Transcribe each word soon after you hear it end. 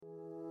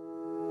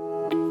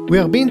We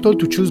are being told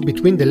to choose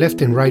between the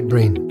left and right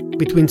brain,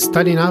 between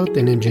studying art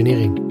and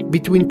engineering,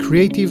 between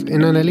creative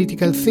and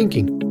analytical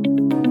thinking.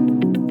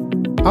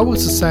 Our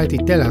society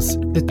tells us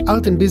that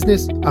art and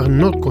business are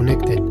not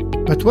connected.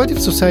 But what if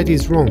society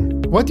is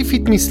wrong? What if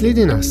it's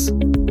misleading us?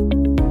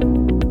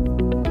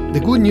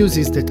 The good news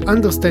is that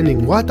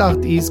understanding what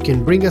art is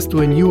can bring us to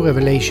a new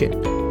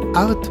revelation.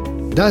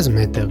 Art does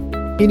matter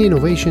in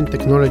innovation,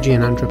 technology,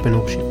 and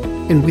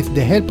entrepreneurship. And with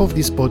the help of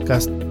this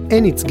podcast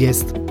and its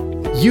guests,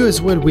 you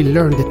as well will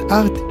learn that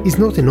art is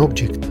not an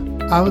object.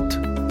 Art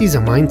is a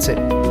mindset.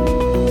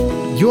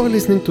 You are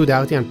listening to the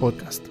Artian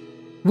Podcast.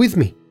 With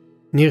me,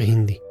 Nir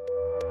Hindi.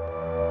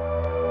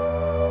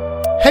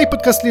 Hey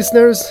podcast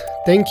listeners,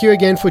 thank you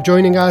again for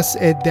joining us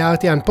at the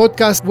Artian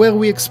Podcast, where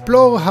we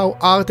explore how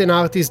art and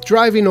artists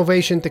drive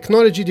innovation,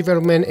 technology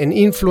development, and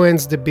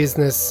influence the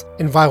business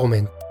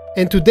environment.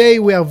 And today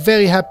we are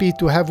very happy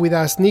to have with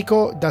us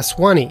Nico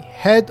Daswani,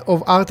 Head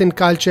of Art and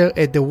Culture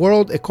at the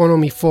World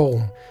Economy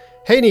Forum.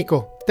 Hey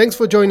Nico, thanks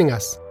for joining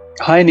us.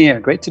 Hi Nir,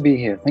 great to be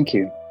here. Thank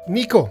you.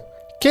 Nico,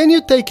 can you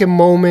take a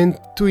moment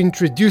to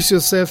introduce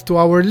yourself to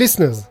our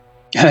listeners?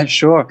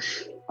 Sure.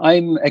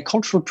 I'm a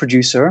cultural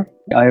producer.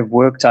 I've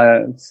worked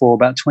for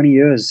about 20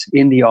 years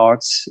in the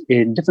arts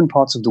in different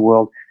parts of the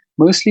world,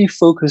 mostly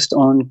focused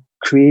on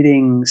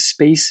creating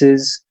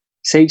spaces,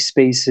 safe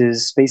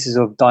spaces, spaces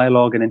of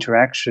dialogue and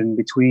interaction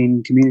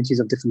between communities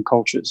of different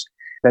cultures.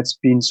 That's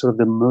been sort of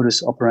the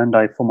modus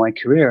operandi for my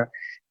career.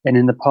 And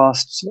in the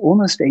past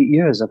almost 8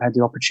 years, I've had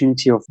the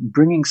opportunity of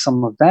bringing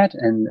some of that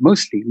and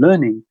mostly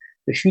learning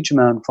a huge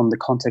amount from the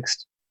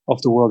context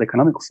of the World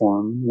Economic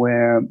Forum,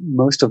 where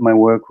most of my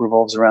work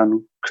revolves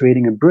around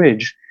creating a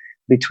bridge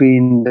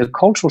between the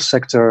cultural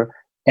sector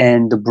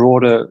and the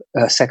broader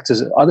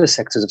other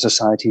sectors of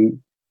society,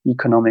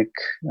 economic,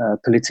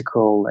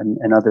 political,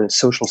 and other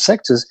social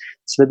sectors,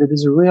 so that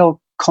there's a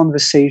real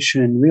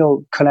conversation,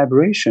 real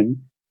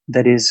collaboration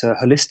that is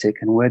holistic,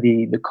 and where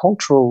the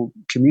cultural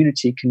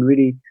community can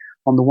really,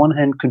 on the one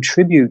hand,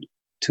 contribute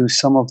to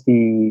some of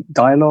the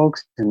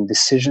dialogues and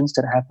decisions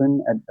that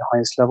happen at the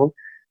highest level,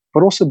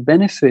 but also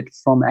benefit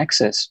from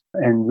access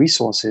and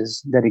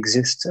resources that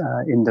exist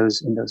in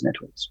those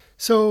networks.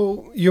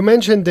 So you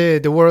mentioned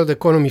the World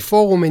Economy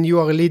Forum, and you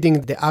are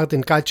leading the art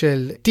and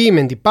culture team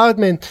and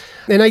department.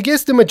 And I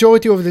guess the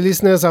majority of the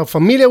listeners are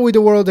familiar with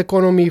the World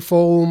Economy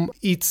Forum.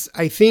 It's,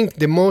 I think,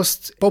 the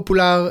most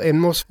popular and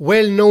most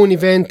well-known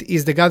event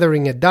is the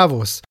gathering at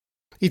Davos.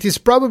 It is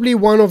probably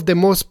one of the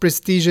most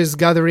prestigious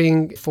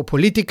gatherings for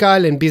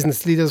political and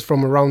business leaders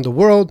from around the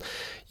world.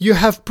 You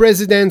have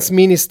presidents,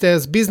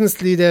 ministers,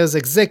 business leaders,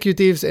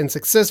 executives, and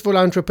successful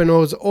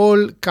entrepreneurs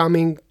all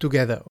coming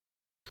together.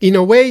 In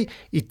a way,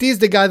 it is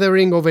the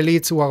gathering of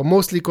elites who are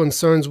mostly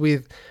concerned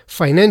with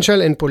financial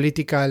and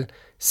political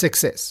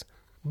success.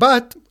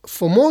 But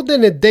for more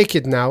than a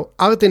decade now,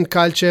 art and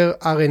culture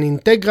are an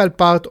integral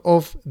part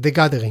of the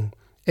gathering.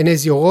 And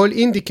as your role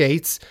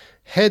indicates,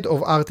 Head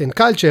of Art and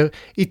Culture,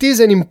 it is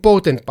an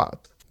important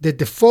part that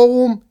the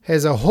forum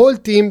has a whole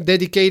team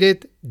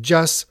dedicated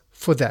just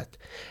for that.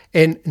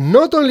 And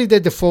not only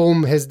that the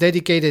forum has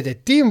dedicated a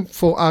team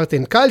for art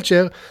and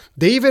culture,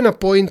 they even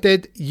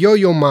appointed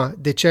Yo-Yo Ma,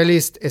 the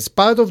cellist, as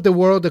part of the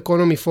World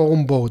Economy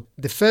Forum board,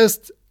 the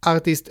first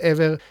artist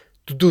ever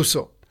to do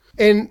so.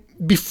 And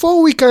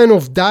before we kind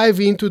of dive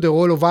into the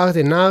role of art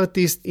and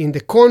artist in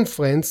the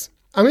conference,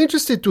 I'm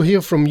interested to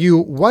hear from you,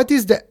 what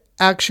is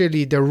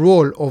actually the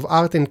role of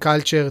art and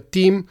culture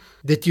team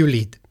that you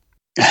lead?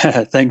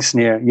 Thanks,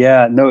 Nir.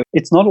 Yeah, no,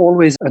 it's not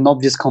always an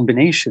obvious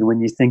combination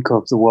when you think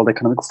of the World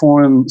Economic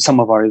Forum.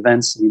 Some of our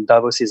events,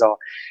 Davos is our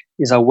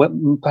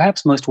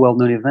perhaps most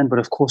well-known event, but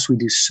of course we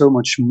do so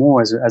much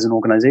more as an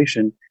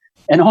organization,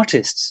 and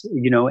artists,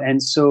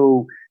 and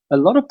so a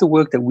lot of the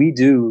work that we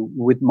do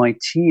with my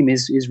team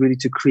is really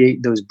to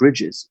create those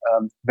bridges.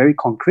 Very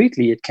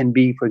concretely, it can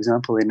be, for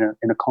example, in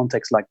a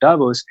context like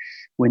Davos,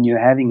 when you're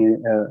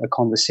having a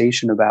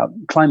conversation about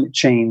climate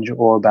change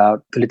or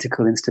about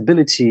political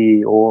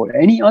instability or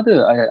any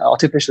other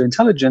artificial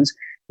intelligence,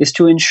 is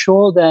to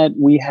ensure that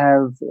we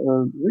have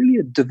really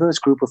a diverse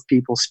group of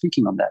people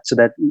speaking on that. So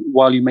that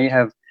while you may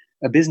have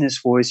a business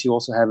voice, you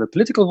also have a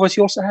political voice,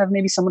 you also have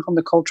maybe someone from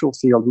the cultural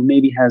field who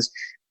maybe has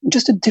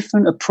just a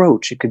different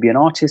approach. It could be an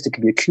artist, it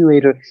could be a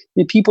curator,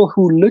 people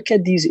who look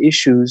at these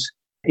issues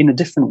in a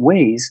different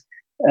ways,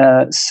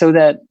 so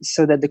that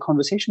the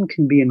conversation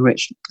can be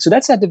enriched. So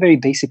that's at the very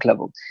basic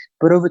level.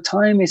 But over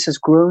time, it has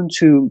grown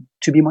to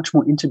be much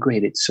more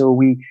integrated. So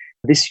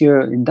this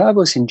year in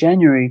Davos in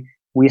January,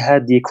 we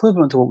had the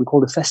equivalent of what we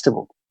call a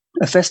festival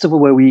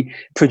where we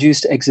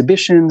produced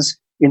exhibitions,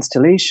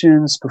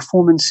 installations,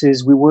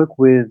 performances. We work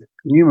with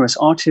numerous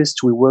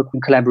artists. We work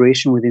in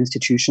collaboration with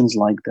institutions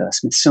like the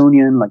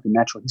Smithsonian, like the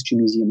Natural History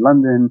Museum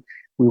London.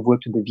 We've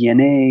worked with the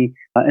V&A,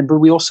 but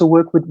we also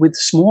work with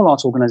small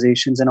arts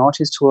organizations and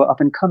artists who are up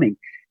and coming.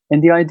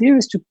 And the idea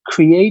is to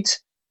create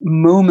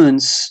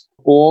moments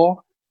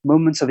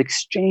of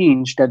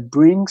exchange that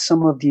bring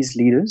some of these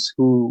leaders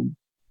who,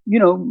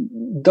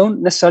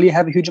 don't necessarily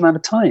have a huge amount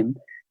of time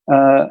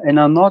and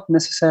are not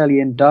necessarily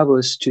in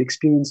Davos to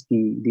experience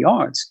the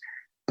arts.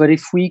 But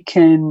if we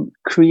can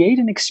create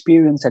an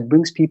experience that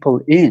brings people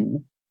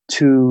in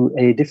to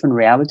a different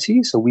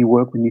reality, so we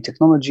work with new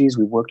technologies,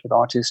 we worked with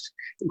artists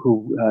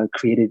who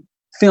created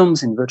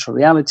films in virtual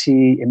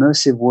reality,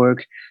 immersive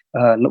work.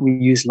 We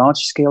use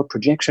large-scale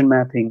projection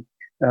mapping.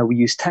 We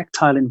use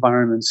tactile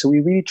environments. So we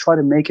really try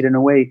to make it in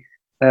a way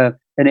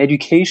an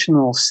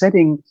educational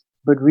setting,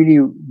 but really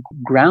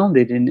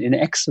grounded in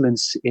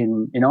excellence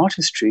in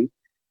artistry.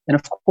 And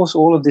of course,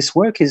 all of this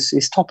work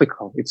is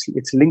topical.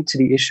 It's linked to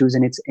the issues,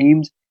 and it's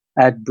aimed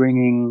at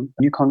bringing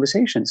new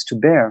conversations to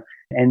bear,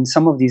 and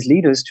some of these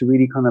leaders to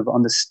really kind of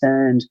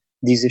understand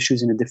these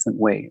issues in a different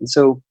way. And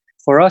so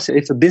for us,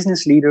 if a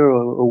business leader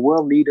or a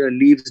world leader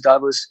leaves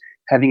Davos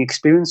having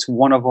experienced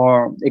one of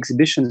our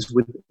exhibitions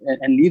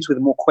and leaves with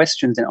more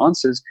questions than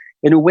answers,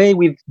 in a way,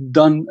 we've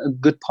done a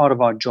good part of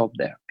our job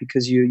there,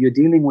 because you're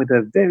dealing with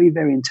a very,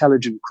 very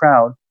intelligent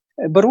crowd,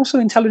 but also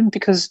intelligent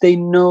because they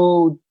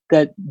know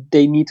that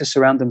they need to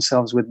surround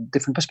themselves with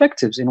different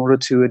perspectives in order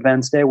to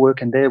advance their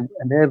work and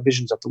their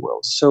visions of the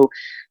world. So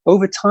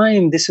over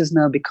time, this has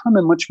now become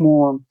a much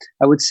more,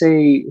 I would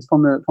say,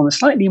 from a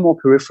slightly more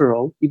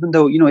peripheral, even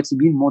though, it's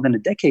been more than a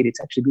decade,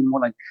 it's actually been more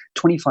like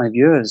 25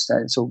 years.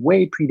 So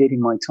way predating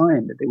my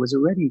time, that there was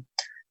already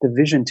the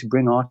vision to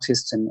bring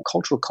artists and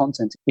cultural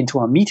content into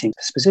our meetings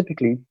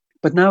specifically.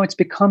 But now it's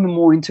become a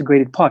more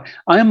integrated part.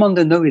 I am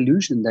under no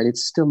illusion that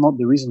it's still not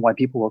the reason why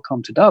people will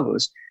come to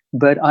Davos.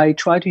 But I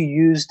try to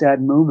use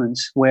that moment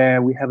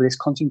where we have this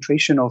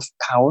concentration of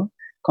power,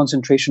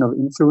 concentration of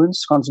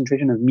influence,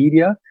 concentration of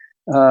media,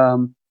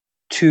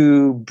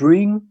 to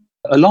bring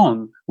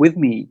along with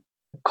me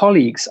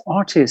colleagues,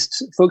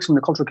 artists, folks from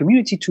the cultural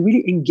community to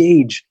really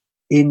engage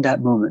in that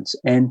moment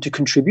and to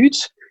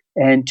contribute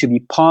and to be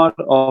part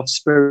of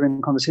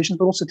spurring conversations,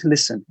 but also to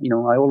listen.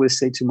 I always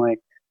say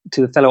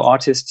to the fellow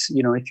artists,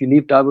 if you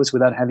leave Davos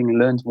without having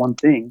learned one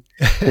thing,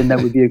 then that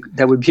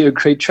would be a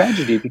great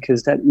tragedy,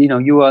 because that,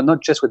 you are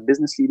not just with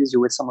business leaders,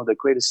 you're with some of the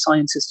greatest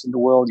scientists in the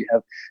world. You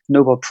have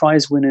Nobel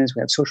Prize winners, we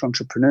have social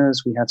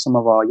entrepreneurs, we have some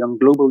of our young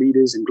global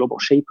leaders and global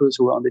shapers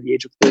who are under the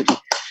age of 30.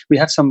 We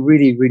have some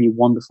really, really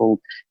wonderful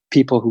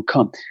people who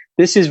come.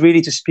 This is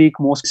really to speak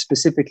more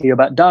specifically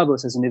about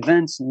Davos as an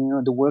event.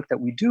 The work that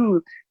we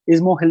do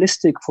is more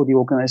holistic for the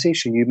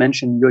organization. You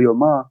mentioned Yo-Yo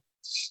Ma.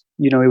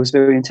 It was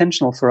very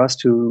intentional for us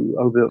to,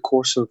 over the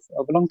course of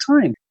a long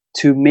time,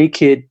 to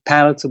make it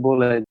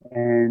palatable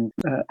and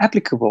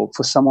applicable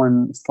for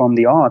someone from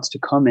the arts to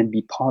come and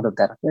be part of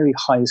that very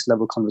highest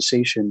level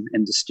conversation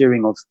and the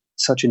steering of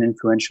such an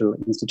influential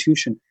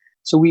institution.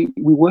 So we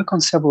work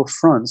on several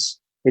fronts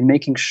in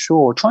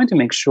trying to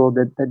make sure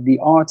that the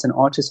arts and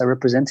artists are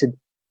represented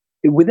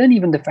within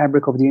even the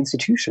fabric of the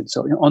institution.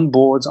 So on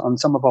boards, on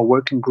some of our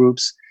working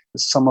groups,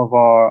 some of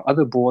our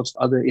other boards,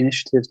 other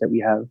initiatives that we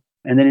have.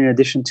 And then in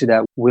addition to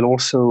that, we'll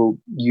also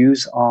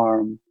use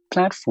our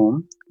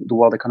platform, the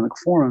World Economic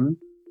Forum,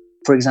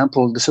 for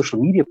example, the social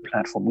media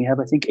platform. We have,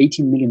 I think,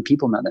 18 million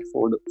people now that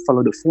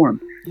follow the forum.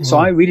 Mm. So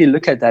I really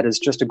look at that as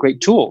just a great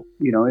tool.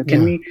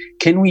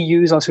 Can we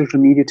use our social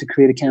media to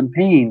create a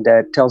campaign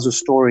that tells a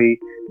story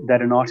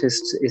that an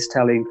artist is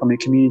telling from a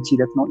community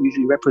that's not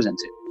usually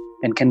represented?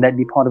 And can that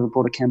be part of a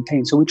broader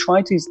campaign? So we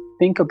try to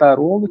think about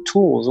all the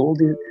tools, all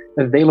the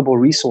available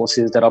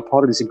resources that are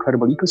part of this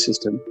incredible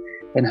ecosystem,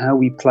 and how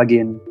we plug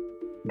in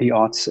the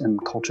arts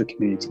and culture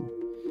community.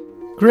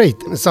 Great.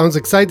 It sounds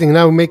exciting.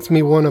 Now it makes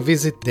me want to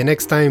visit the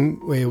next time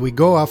we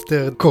go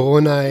after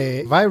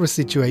coronavirus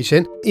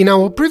situation. In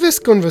our previous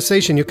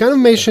conversation, you kind of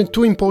mentioned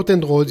two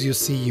important roles you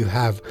see you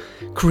have: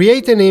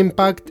 create an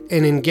impact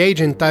and engage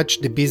and touch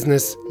the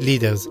business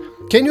leaders.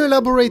 Can you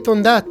elaborate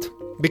on that?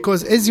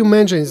 Because as you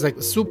mentioned, it's like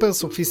a super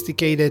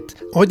sophisticated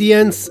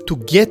audience. To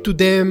get to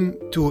them,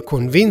 to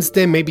convince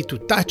them, maybe to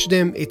touch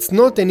them, it's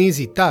not an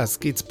easy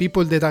task. It's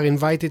people that are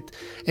invited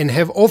and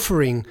have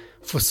offering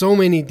for so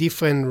many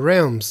different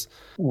realms.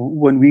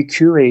 When we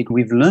curate,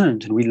 we learn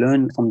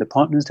from the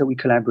partners that we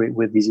collaborate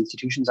with, these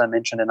institutions I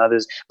mentioned and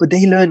others, but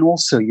they learn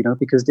also,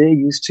 because they're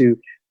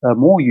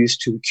more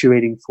used to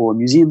curating for a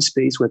museum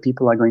space where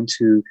people are going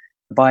to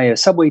buy a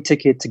subway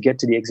ticket to get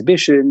to the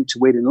exhibition, to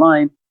wait in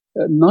line.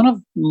 None of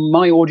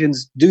my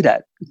audience do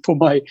that for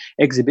my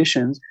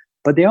exhibitions,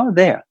 but they are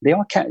there. They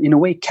are, in a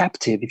way,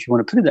 captive, if you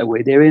want to put it that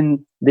way. They're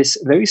in this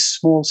very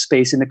small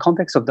space. In the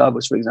context of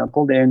Davos, for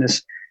example, they're in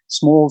this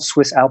small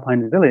Swiss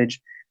alpine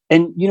village.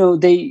 And,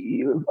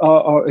 they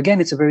are,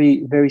 again, it's a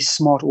very, very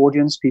smart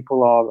audience.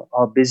 People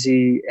are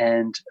busy,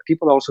 and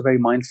people are also very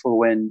mindful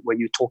when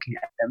you're talking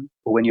at them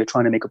or when you're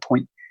trying to make a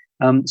point.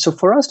 So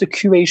for us, the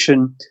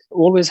curation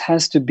always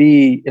has to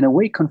be, in a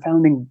way,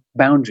 confounding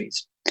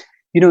boundaries.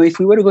 If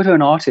we were to go to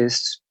an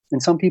artist,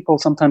 and some people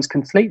sometimes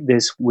conflate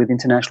this with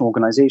international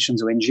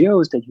organizations or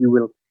NGOs, that you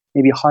will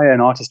maybe hire an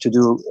artist to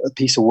do a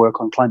piece of work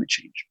on climate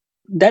change.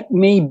 That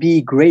may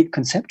be great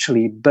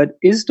conceptually, but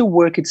is the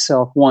work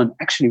itself, one,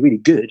 actually really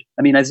good?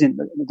 I mean, as in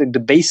the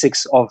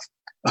basics of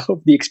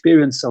the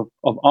experience of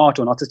art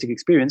or an artistic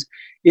experience,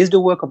 is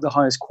the work of the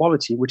highest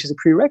quality, which is a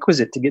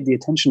prerequisite to get the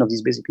attention of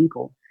these busy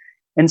people.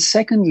 And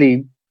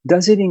secondly,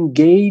 does it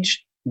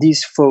engage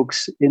these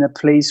folks in a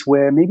place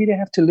where maybe they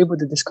have to live with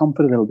the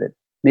discomfort a little bit?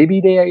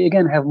 Maybe they,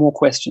 again, have more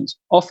questions.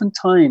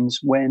 Oftentimes,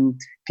 when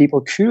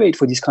people curate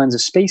for these kinds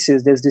of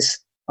spaces, there's this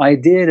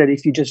idea that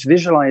if you just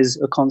visualize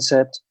a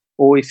concept,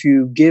 or if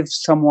you give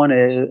someone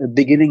a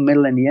beginning,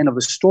 middle, and the end of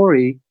a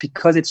story,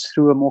 because it's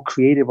through a more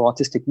creative or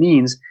artistic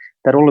means,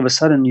 that all of a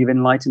sudden you've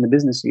enlightened the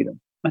business leader.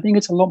 I think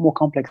it's a lot more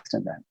complex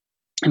than that.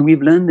 And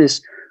we've learned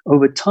this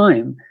over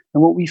time.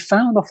 And what we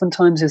found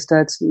oftentimes is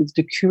that it's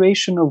the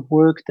curation of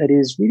work that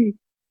is really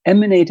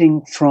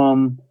emanating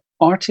from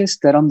artists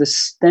that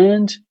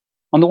understand,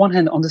 on the one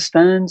hand,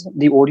 understand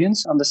the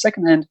audience, on the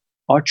second hand,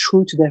 are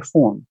true to their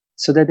form,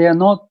 so that they are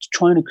not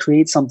trying to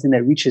create something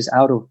that reaches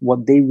out of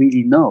what they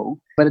really know,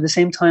 but at the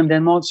same time, they're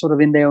not sort of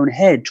in their own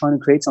head trying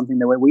to create something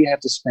that we have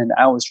to spend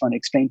hours trying to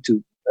explain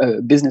to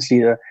a business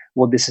leader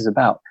what this is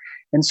about.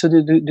 And so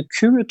the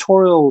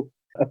curatorial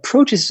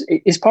approach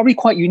is probably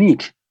quite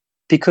unique,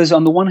 because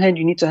on the one hand,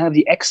 you need to have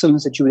the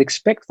excellence that you would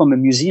expect from a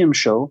museum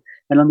show,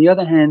 and on the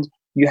other hand,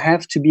 you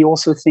have to be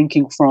also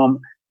thinking from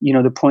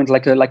the point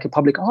like a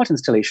public art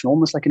installation,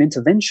 almost like an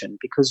intervention,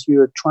 because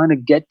you're trying to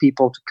get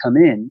people to come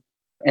in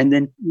and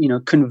then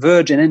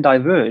converge and then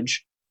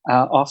diverge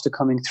after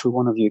coming through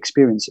one of your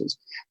experiences.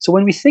 So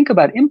when we think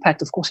about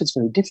impact, of course, it's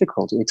very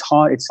difficult. It's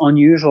hard. It's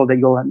unusual that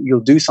you'll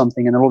do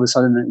something and then all of a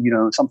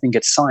sudden something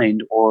gets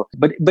signed.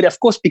 But of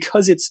course,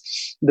 because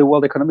it's the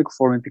World Economic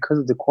Forum, because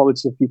of the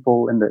quality of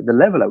people and the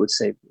level, I would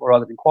say, or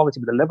rather than quality,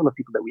 but the level of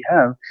people that we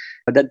have,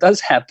 that does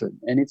happen,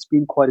 and it's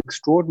been quite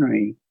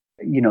extraordinary.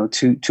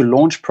 To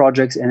launch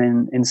projects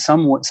and in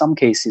some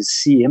cases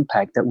see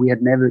impact that we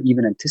had never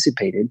even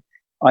anticipated,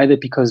 either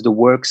because the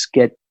works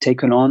get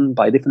taken on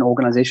by different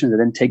organizations that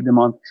then take them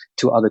on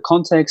to other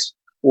contexts,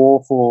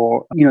 or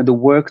for the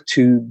work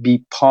to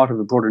be part of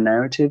a broader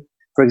narrative.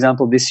 For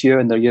example, this year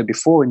and the year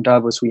before in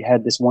Davos, we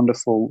had this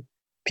wonderful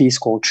piece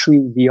called Tree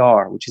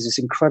VR, which is this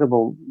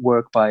incredible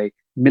work by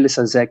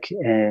Melissa Zeck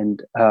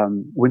and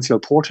Winslow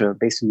Porter,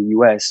 based in the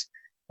US.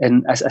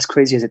 And as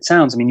crazy as it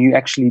sounds, I mean, you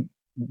actually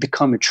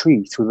become a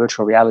tree through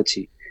virtual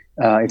reality.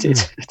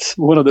 It's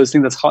one of those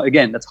things that's hard.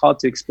 Again, that's hard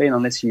to explain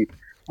unless you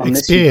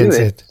experience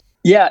it.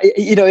 Yeah,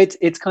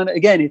 it's kind of,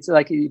 again, it's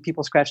like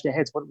people scratch their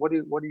heads. What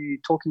are you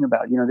talking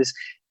about? This.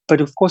 But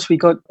of course, we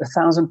got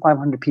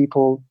 1,500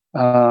 people,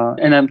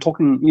 and I'm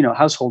talking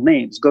household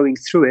names going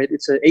through it.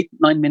 It's an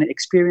 8-9 minute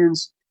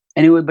experience,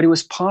 but it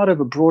was part of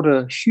a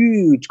broader,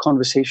 huge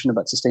conversation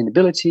about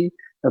sustainability,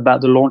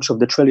 about the launch of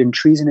the Trillion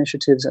Trees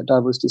initiatives at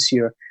Davos this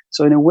year.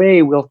 So in a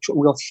way, we'll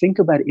think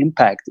about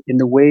impact in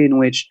the way in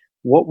which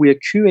what we are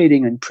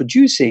curating and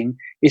producing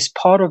is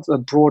part of a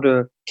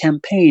broader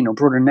campaign or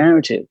broader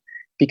narrative.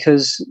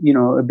 Because,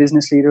 a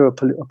business leader or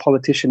a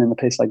politician in a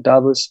place like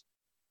Davos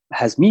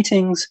has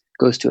meetings,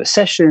 goes to a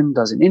session,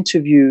 does an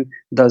interview,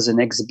 does an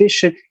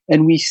exhibition,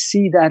 and we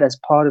see that as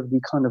part of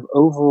the kind of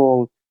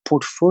overall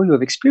portfolio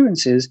of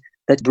experiences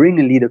that bring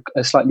a leader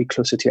slightly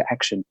closer to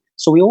action.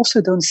 So we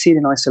also don't see it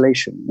in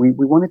isolation. We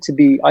want it to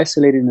be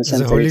isolated in the sense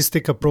that it's a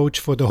holistic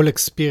approach for the whole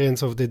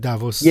experience of the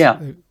Davos.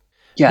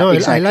 Yeah, no,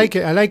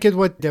 exactly. I like it.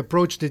 What the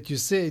approach that you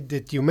said,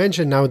 that you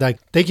mentioned now, like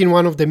taking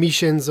one of the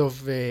missions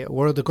of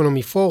World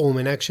Economic Forum,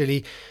 and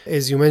actually,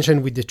 as you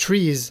mentioned, with the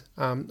trees,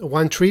 1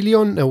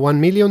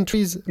 million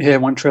trees. Yeah,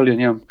 1 trillion.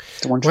 Yeah,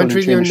 1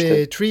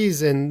 trillion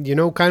trees, and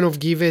kind of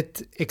give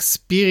it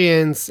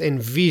experience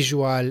and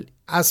visual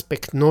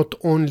aspect, not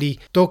only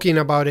talking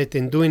about it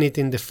and doing it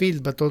in the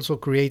field, but also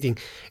creating.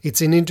 It's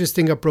an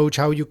interesting approach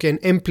how you can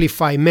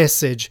amplify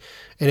message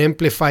and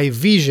amplify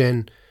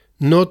vision,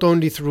 not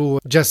only through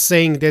just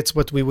saying that's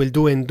what we will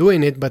do and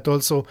doing it, but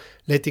also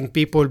letting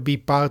people be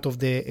part of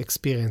the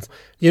experience.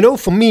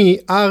 For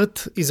me,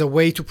 art is a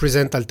way to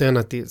present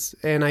alternatives.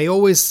 And I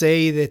always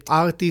say that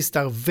artists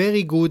are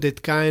very good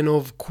at kind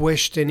of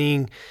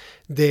questioning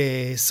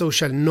the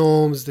social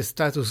norms, the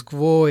status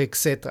quo,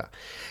 etc.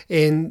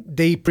 And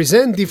they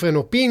present different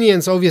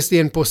opinions, obviously,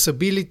 and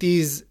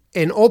possibilities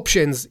and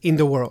options in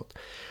the world.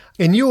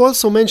 And you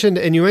also mentioned,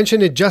 and you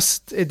mentioned it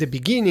just at the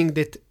beginning,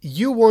 that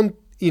you want,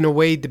 in a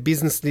way, the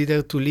business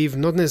leader to live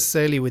not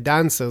necessarily with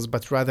answers,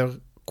 but rather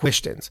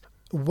questions.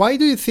 Why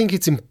do you think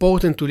it's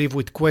important to live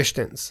with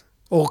questions,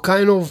 or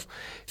kind of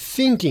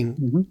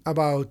thinking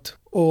about,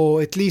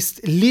 or at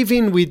least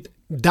living with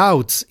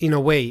doubts in a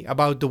way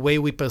about the way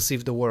we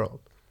perceive the world?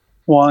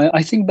 Well,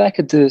 I think back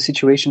at the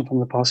situation from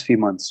the past few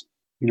months.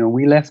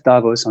 We left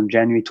Davos on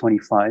January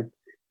 25th,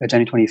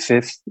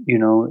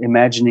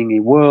 imagining a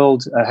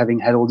world, having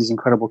had all these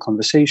incredible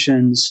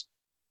conversations.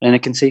 And I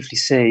can safely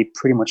say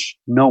pretty much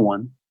no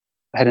one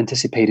had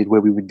anticipated where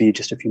we would be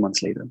just a few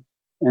months later.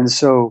 And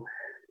so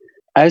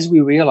as we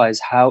realize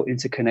how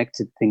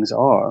interconnected things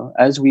are,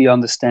 as we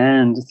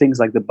understand things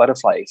like the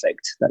butterfly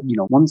effect, that,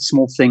 one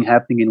small thing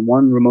happening in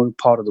one remote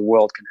part of the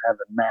world can have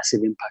a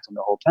massive impact on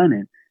the whole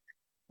planet,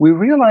 we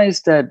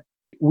realize that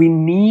we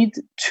need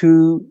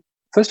to,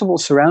 first of all,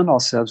 surround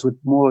ourselves with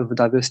more of a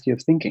diversity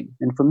of thinking.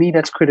 And for me,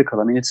 that's critical.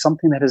 I mean, it's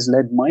something that has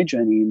led my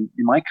journey in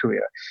my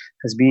career,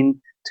 has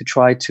been to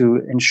try to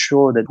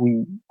ensure that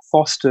we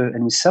foster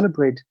and we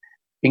celebrate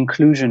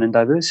inclusion and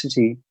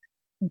diversity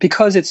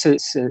because it's a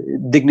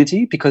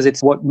dignity, because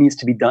it's what needs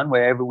to be done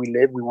wherever we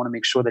live. We want to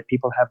make sure that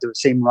people have the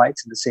same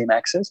rights and the same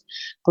access,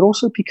 but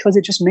also because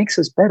it just makes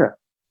us better.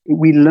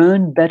 We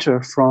learn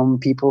better from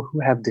people who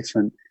have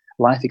different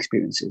life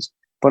experiences.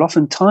 But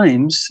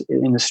oftentimes,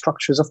 in the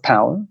structures of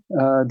power,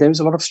 there's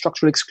a lot of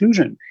structural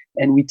exclusion.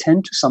 And we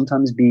tend to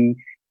sometimes be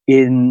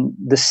in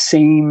the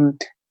same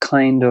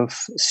kind of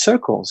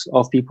circles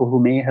of people who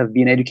may have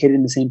been educated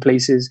in the same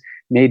places,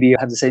 maybe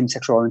have the same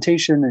sexual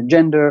orientation and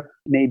gender,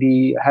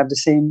 maybe have the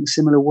same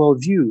similar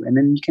worldview. And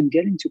then you can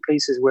get into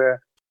places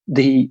where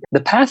the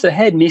path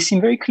ahead may seem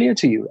very clear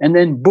to you. And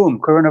then, boom,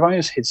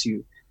 coronavirus hits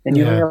you. And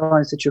you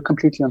realize that you're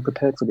completely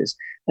unprepared for this.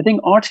 I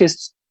think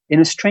artists, in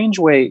a strange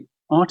way,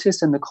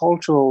 artists and the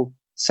cultural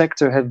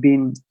sector have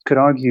been, could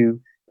argue,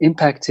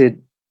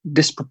 impacted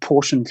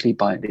disproportionately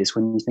by this.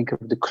 When you think of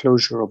the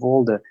closure of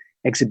all the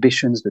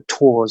exhibitions, the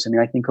tours,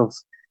 I think of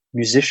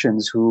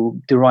musicians who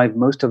derive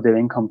most of their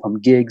income from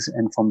gigs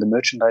and from the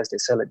merchandise they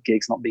sell at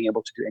gigs, not being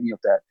able to do any of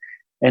that.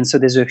 And so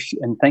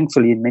and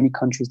thankfully in many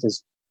countries,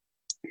 there's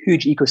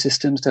huge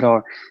ecosystems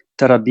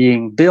that are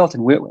being built.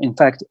 And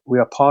we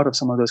are part of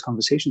some of those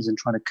conversations and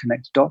trying to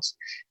connect dots.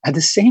 At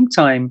the same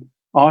time,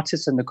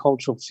 artists in the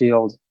cultural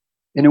field,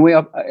 in a way,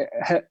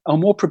 are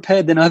more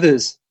prepared than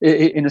others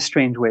in a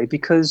strange way,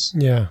 because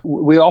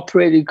we're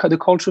operating, the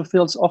cultural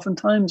fields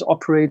oftentimes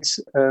operates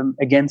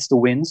against the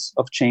winds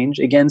of change,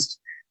 against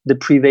the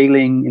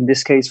prevailing, in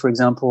this case, for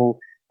example,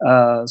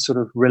 sort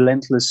of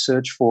relentless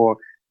search for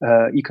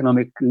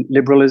economic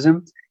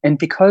liberalism. And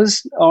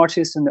because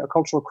artists and the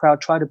cultural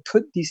crowd try to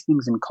put these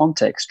things in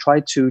context,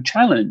 try to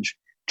challenge,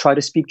 try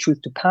to speak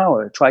truth to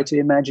power, try to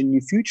imagine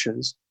new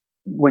futures,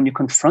 when you're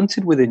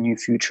confronted with a new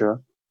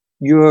future,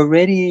 you're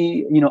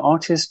already,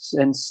 artists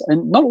and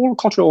not all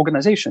cultural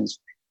organizations,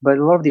 but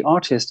a lot of the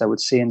artists, I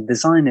would say, and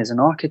designers and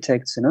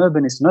architects and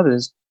urbanists and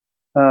others,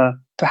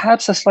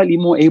 perhaps are slightly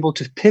more able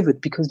to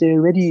pivot because they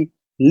already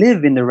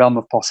live in the realm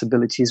of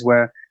possibilities,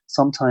 where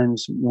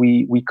sometimes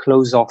we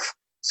close off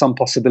some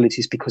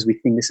possibilities because we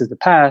think this is the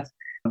path,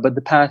 but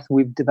the path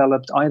we've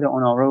developed either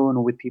on our own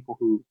or with people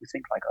who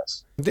think like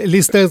us. The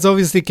listeners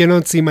obviously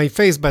cannot see my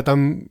face, but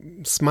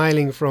I'm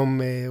smiling from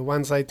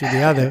one side to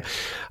the other,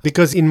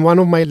 because in one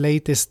of my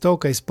latest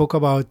talk, I spoke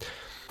about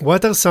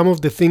what are some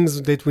of the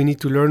things that we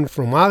need to learn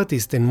from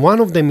artists. And one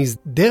of them is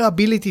their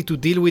ability to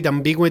deal with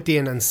ambiguity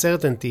and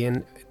uncertainty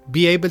and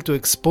be able to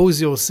expose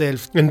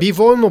yourself and be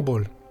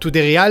vulnerable to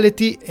the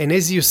reality. And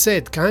as you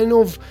said, kind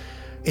of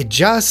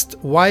adjust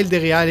while the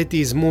reality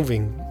is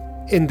moving.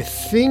 And the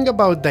thing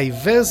about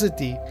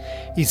diversity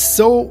is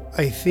so,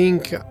 I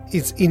think,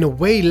 it's in a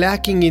way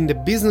lacking in the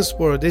business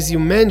world. As you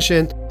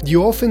mentioned,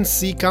 you often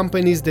see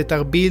companies that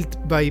are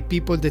built by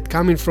people that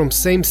come in from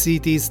same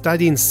cities,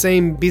 study in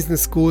same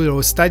business school,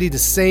 or study the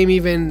same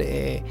even,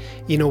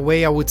 in a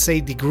way, I would say,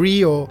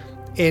 degree,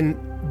 and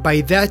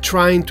by that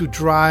trying to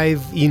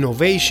drive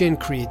innovation,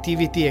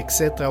 creativity,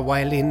 etc.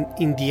 While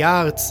in the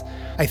arts,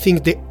 I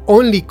think the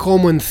only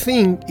common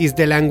thing is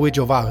the language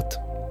of art.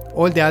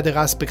 All the other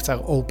aspects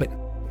are open.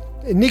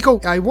 Nico,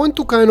 I want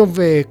to kind of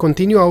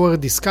continue our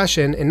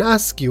discussion and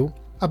ask you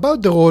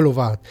about the role of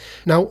art.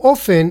 Now,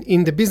 often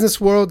in the business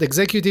world,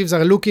 executives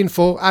are looking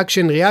for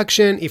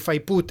action-reaction. If I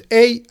put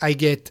A, I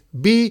get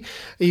B.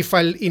 If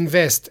I'll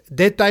invest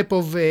that type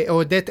of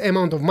or that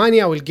amount of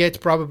money, I will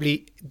get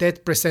probably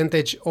that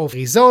percentage of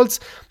results.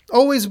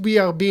 Always we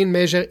are being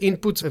measured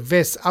inputs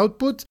versus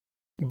output,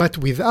 but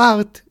with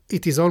art,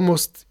 it is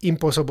almost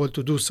impossible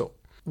to do so.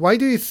 Why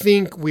do you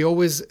think we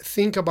always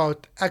think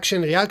about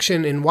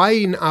action-reaction, and why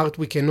in art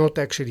we cannot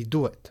actually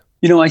do it?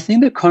 I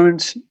think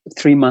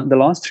the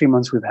last 3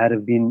 months we've had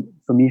have been,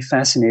 for me,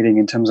 fascinating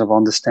in terms of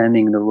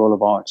understanding the role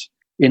of art.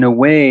 In a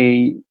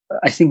way,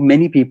 I think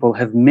many people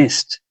have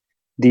missed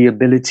the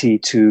ability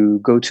to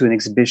go to an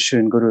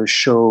exhibition, go to a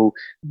show,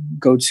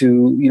 go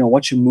to,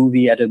 watch a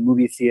movie at a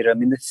movie theater.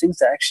 The things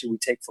that actually we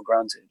take for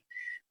granted,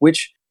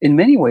 which in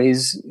many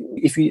ways,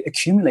 if you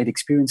accumulate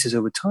experiences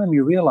over time,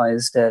 you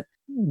realize that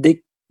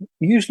they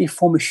usually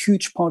form a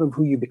huge part of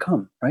who you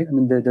become, right?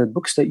 The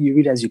books that you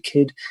read as a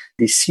kid,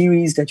 the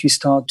series that you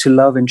start to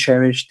love and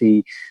cherish,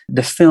 the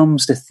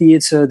films, the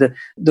theater,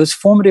 those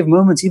formative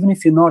moments, even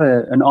if you're not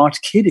an art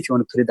kid, if you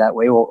want to put it that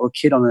way, or a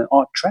kid on an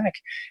art track,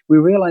 we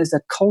realize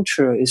that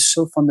culture is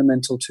so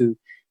fundamental to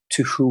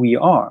who we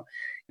are.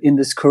 In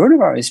this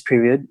coronavirus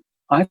period,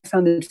 I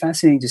found it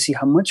fascinating to see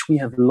how much we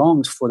have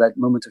longed for that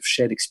moment of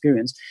shared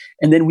experience.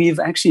 And then we've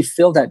actually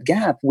filled that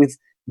gap with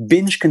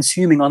binge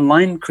consuming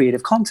online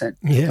creative content,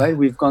 right?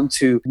 We've gone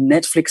to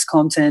Netflix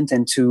content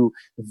and to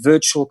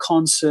virtual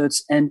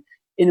concerts. And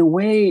in a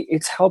way,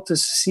 it's helped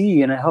us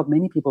see, and it helped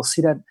many people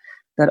see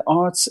that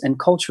arts and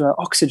culture are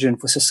oxygen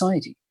for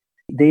society.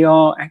 They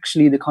are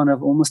actually the kind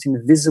of almost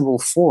invisible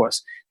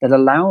force that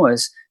allow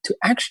us to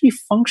actually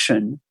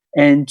function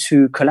and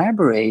to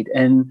collaborate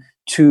and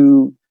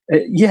to,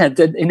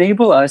 that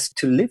enable us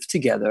to live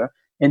together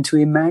and to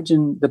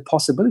imagine the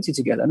possibility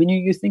together.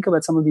 You think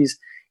about some of these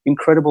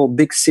incredible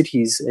big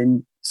cities,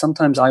 and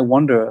sometimes I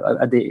wonder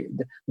at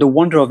the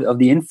wonder of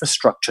the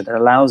infrastructure that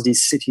allows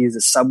these cities,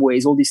 the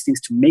subways, all these things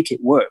to make it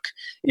work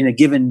in a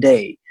given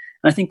day.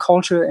 And I think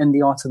culture and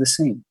the arts are the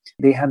same.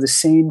 They have the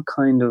same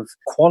kind of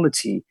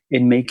quality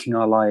in making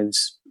our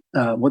lives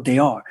what they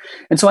are.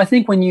 And so I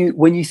think when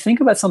you think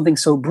about something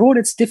so broad,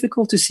 it's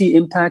difficult to see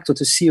impact or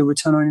to see a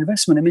return on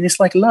investment. I mean, it's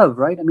like love,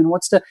 right? I mean,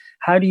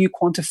 how do you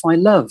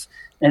quantify love?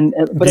 And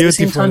but beautiful. At the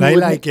same time, I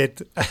like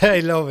it. I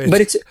love it.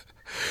 But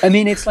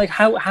it's like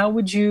how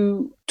would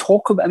you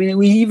talk about? I mean,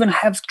 we even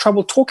have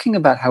trouble talking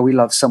about how we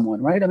love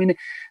someone, right? I mean,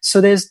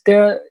 so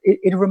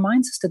it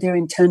reminds us that there are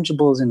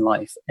intangibles in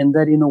life, and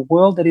that in a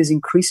world that is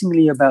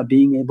increasingly about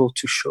being able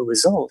to show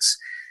results,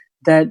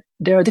 that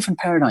there are different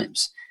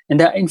paradigms. And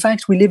that, in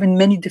fact, we live in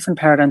many different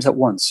paradigms at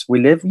once.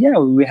 We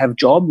have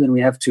jobs and we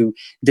have to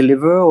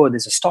deliver, or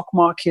there's a stock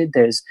market,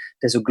 there's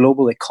a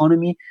global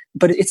economy,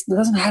 but it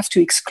doesn't have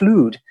to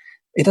exclude.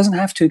 It doesn't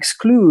have to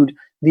exclude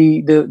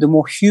the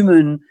more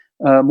human,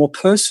 more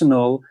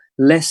personal,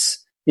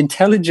 less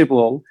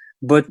intelligible,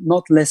 but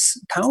not less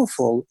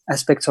powerful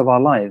aspects of our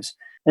lives.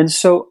 And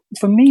so,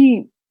 for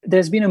me,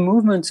 there's been a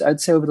movement, I'd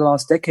say, over the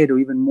last decade or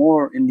even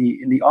more in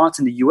the arts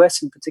in the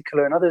US in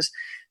particular and others,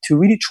 to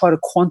really try to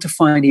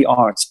quantify the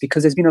arts,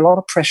 because there's been a lot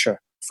of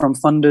pressure from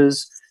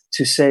funders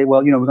to say,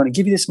 well, we're going to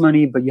give you this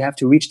money, but you have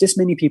to reach this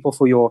many people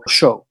for your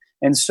show.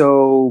 And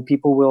so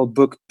people will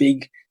book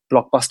big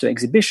blockbuster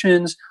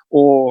exhibitions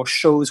or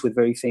shows with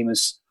very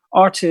famous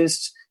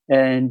artists.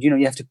 And,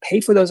 you have to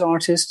pay for those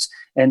artists.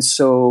 And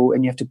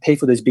you have to pay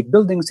for those big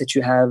buildings that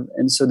you have.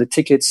 And so the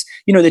tickets,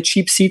 the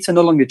cheap seats are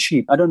no longer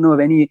cheap. I don't know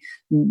of any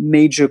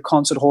major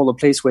concert hall or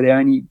place where there are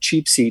any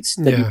cheap seats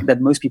that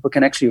most people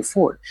can actually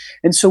afford.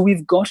 And so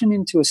we've gotten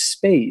into a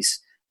space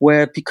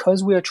where,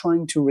 because we are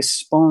trying to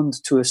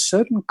respond to a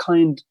certain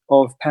kind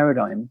of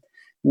paradigm,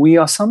 we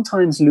are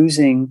sometimes we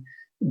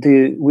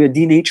are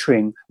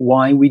denaturing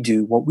why we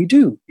do what we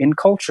do in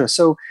culture.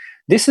 So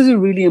this is a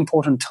really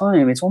important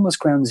time. It's almost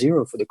ground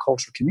zero for the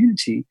cultural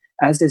community,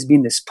 as there's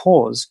been this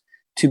pause,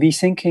 to be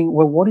thinking,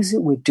 well, what is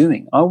it we're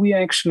doing? Are we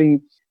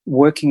actually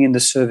working in the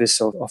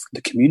service of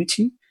the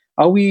community?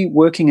 Are we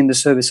working in the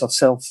service of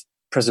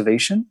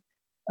self-preservation?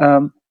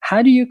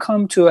 How do you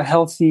come to a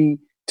healthy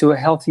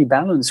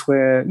balance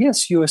where,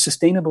 yes, you are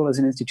sustainable as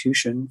an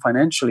institution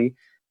financially,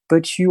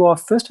 but you are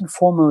first and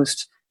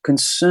foremost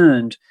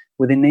concerned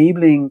with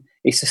enabling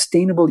a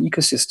sustainable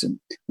ecosystem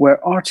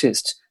where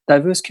artists,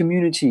 diverse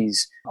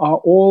communities are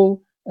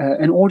all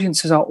and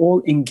audiences are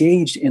all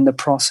engaged in the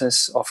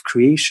process of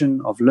creation,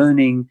 of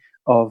learning,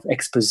 of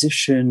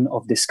exposition,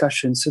 of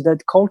discussion, so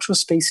that cultural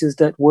spaces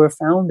that were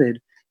founded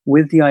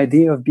with the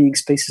idea of being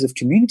spaces of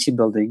community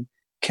building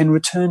can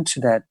return to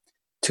that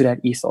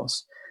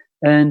ethos.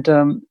 And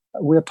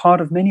we're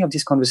part of many of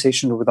these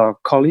conversations with our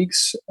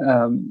colleagues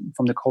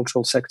from the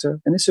cultural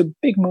sector, and it's a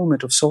big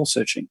moment of soul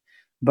searching.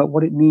 But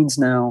what it means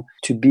now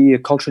to be a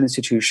cultural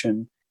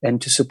institution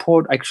and to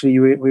support, actually,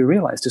 we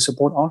realize, to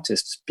support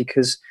artists,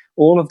 because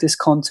all of this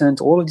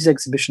content, all of these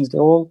exhibitions, they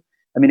all,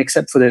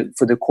 except for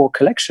the core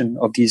collection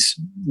of these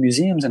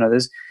museums and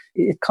others,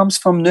 it comes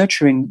from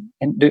nurturing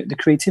and the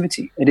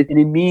creativity. And it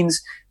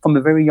means, from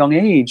a very young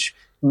age,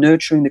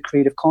 nurturing the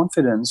creative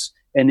confidence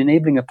and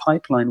enabling a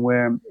pipeline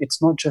where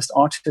it's not just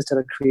artists that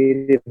are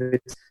creative,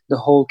 the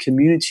whole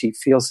community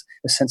feels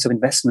a sense of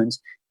investment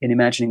in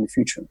imagining the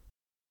future.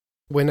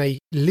 When I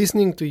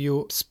listening to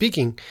you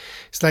speaking,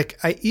 it's like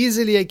I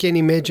can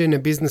imagine a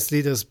business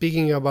leader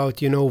speaking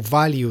about,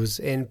 values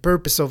and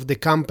purpose of the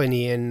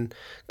company and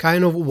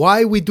kind of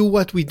why we do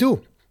what we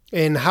do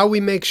and how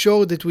we make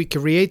sure that we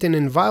create an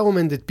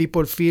environment that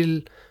people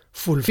feel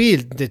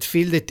fulfilled, that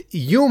feel that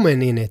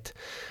human in it.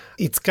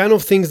 It's kind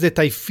of things that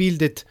I feel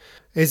that,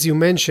 as you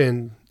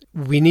mentioned,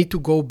 we need to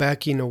go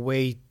back in a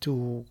way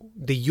to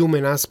the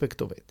human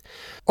aspect of it.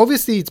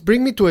 Obviously, it's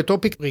bring me to a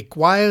topic that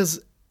requires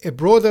a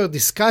broader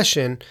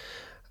discussion,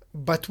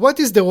 but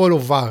what is the role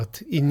of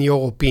art in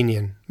your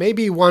opinion?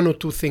 Maybe one or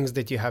two things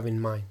that you have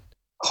in mind.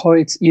 Oh,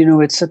 it's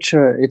such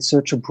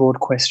a broad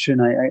question.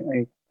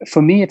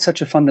 For me, it's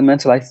such a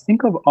fundamental. I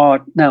think of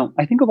art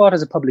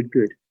as a public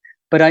good,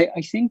 but I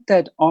think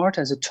that art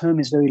as a term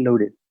is very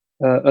loaded.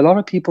 A lot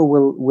of people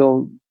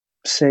will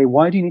say,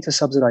 why do you need to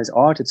subsidize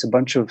art? It's a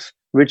bunch of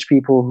rich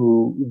people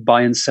who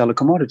buy and sell a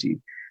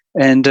commodity.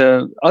 And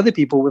other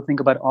people will think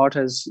about art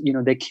as,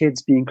 their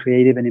kids being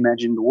creative and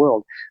imagining the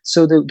world.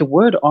 So the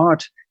word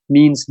art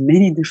means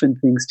many different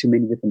things to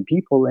many different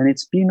people. And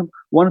it's been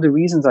one of the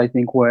reasons, I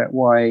think,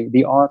 why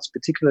the arts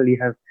particularly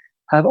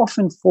have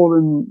often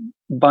fallen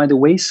by the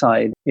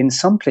wayside in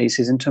some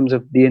places in terms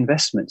of the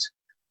investment.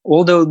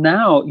 Although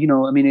now,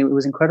 it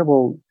was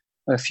incredible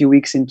a few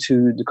weeks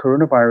into the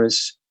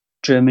coronavirus,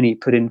 Germany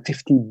put in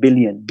 50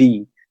 billion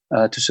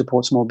to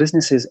support small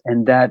businesses,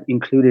 and that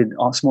included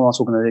small arts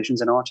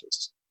organizations and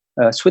artists.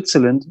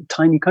 Switzerland,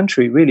 tiny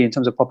country really in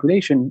terms of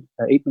population,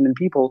 8 million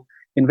people,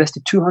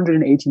 invested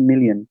 280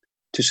 million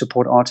to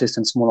support artists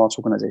and small arts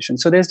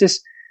organizations. So there's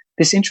this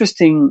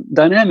interesting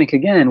dynamic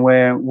again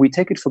where we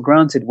take it for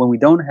granted. When we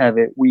don't have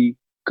it, we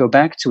go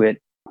back to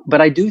it.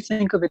 But I do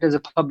think of it as a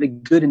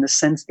public good in the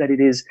sense that it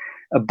is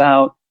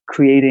about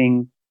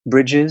creating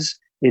bridges.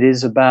 It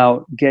is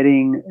about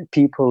getting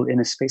people in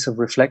a space of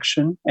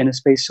reflection and a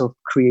space of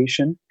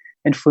creation.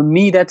 And for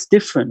me, that's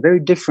different, very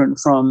different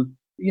from,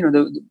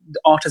 the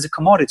art as a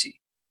commodity,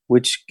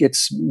 which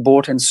gets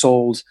bought and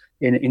sold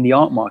in the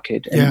art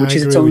market, and which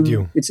is its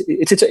own. It's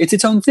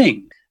its own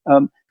thing.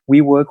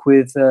 We work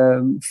with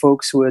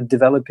folks who are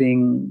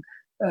developing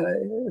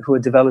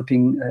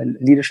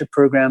leadership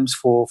programs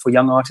for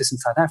young artists in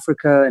South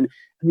Africa, and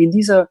I mean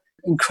these are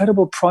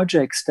incredible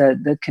projects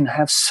that can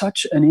have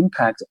such an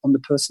impact on the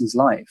person's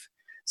life.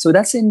 So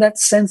that's in that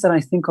sense that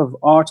I think of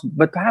art,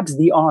 but perhaps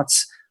the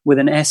arts with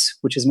an S,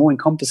 which is more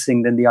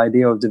encompassing than the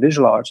idea of the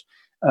visual art.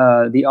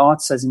 The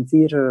arts as in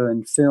theater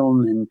and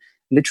film and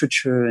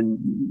literature and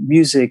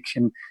music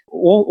and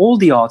all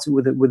the arts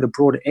with a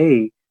broad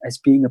A as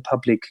being a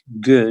public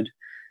good.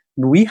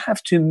 We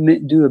have to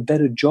do a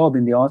better job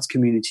in the arts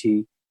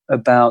community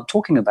about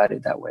talking about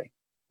it that way,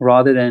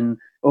 rather than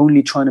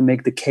only trying to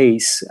make the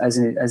case, as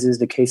is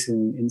the case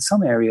in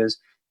some areas,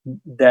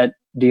 that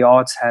the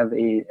arts have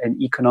an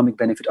economic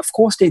benefit. Of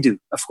course they do.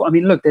 Of course, I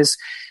mean, look,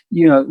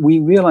 we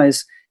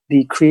realize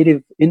the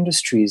creative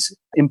industries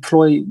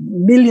employ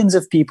millions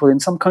of people. In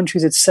some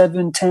countries, it's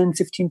 7, 10,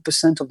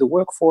 15% of the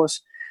workforce.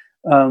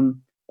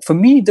 For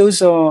me,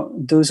 those are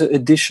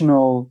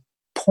additional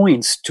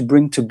points to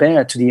bring to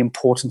bear to the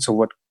importance of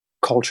what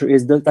culture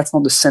is. That's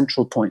not the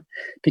central point.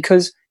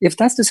 Because if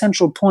that's the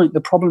central point,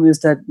 the problem is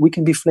that we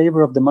can be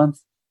flavor of the month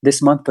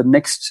this month, but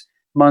next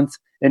month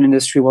an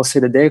industry will say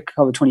that they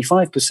cover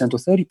 25% or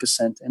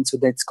 30%, and so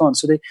that's gone.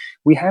 So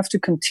we have to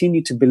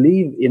continue to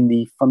believe in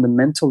the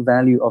fundamental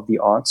value of the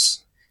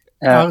arts.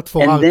 Art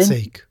for art's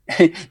sake.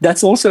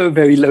 That's also a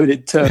very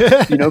loaded term,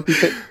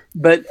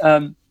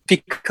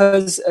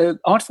 because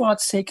art for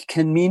art's sake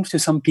can mean to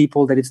some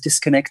people that it's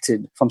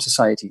disconnected from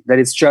society, that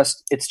it's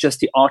just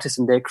the artist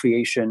and their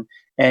creation,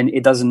 and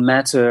it doesn't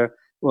matter.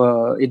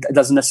 It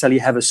doesn't necessarily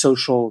have a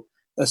social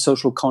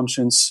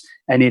conscience,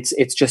 and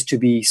it's just to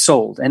be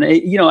sold. And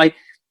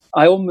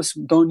I almost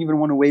don't even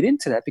want to wade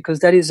into that, because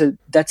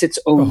that's its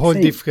own a whole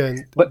thing.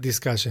 Different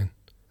discussion.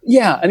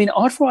 Yeah, I mean,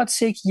 art for art's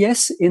sake,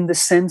 yes, in the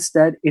sense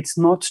that it's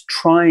not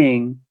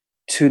trying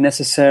to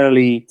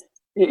necessarily.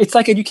 It's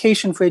like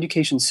education for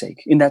education's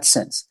sake. In that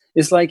sense,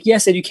 it's like,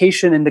 yes,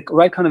 education and the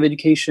right kind of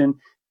education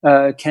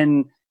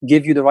can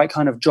give you the right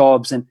kind of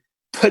jobs,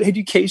 but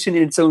education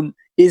in its own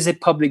is a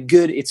public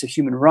good. It's a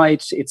human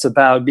right. It's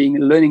about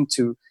learning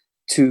to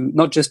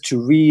not just to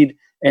read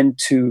and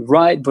to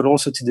write, but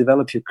also to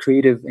develop your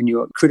creative and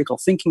your critical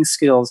thinking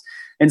skills.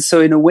 And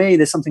so in a way,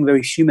 there's something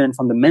very human and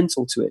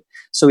fundamental to it.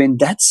 So in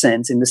that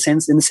sense, in the same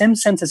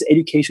sense as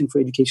education for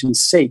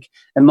education's sake,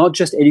 and not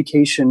just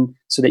education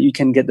so that you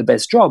can get the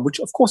best job, which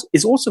of course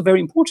is also very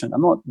important.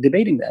 I'm not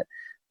debating that.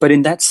 But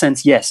in that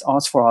sense, yes,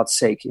 arts for art's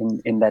sake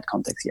in that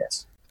context,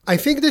 yes. I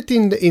think that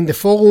in the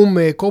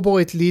forum,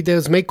 corporate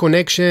leaders make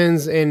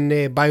connections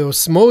and by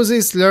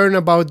osmosis learn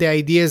about the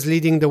ideas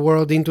leading the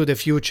world into the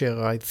future.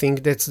 I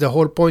think that's the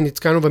whole point. It's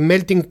kind of a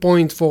melting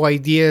point for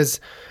ideas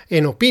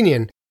and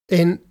opinion.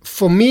 And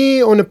for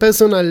me, on a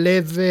personal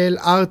level,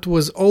 art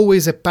was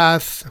always a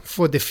path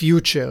for the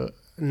future.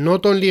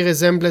 Not only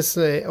resemblance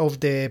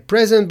of the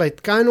present,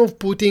 but kind of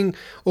putting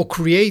or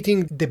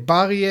creating the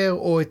barrier,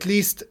 or at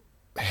least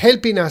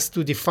helping us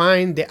to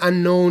define the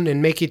unknown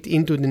and make it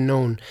into the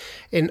known.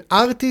 And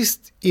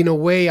artists, in a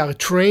way, are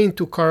trained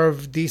to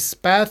carve this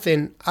path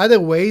and other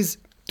ways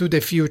to the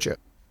future.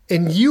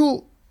 And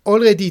you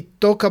already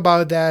talk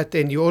about that,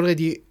 and you're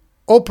already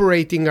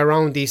operating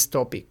around this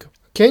topic.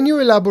 Can you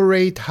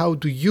elaborate how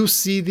do you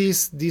see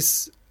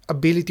this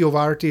ability of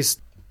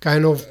artists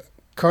kind of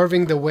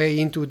carving the way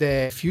into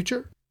the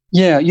future?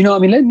 Yeah,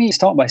 let me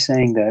start by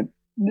saying that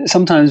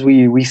sometimes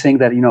we think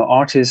that,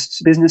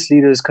 artists, business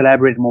leaders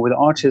collaborate more with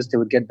artists, they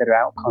would get better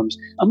outcomes.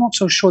 I'm not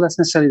so sure that's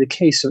necessarily the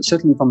case, so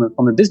certainly from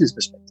a business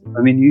perspective.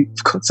 I mean,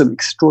 you've got some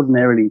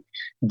extraordinarily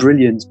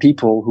brilliant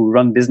people who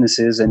run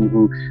businesses and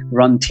who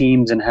run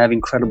teams and have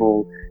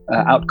incredible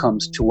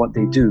outcomes to what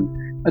they do.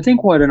 I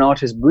think what an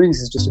artist brings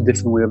is just a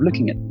different way of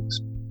looking at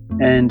things.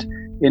 And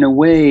in a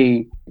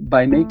way,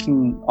 by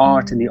making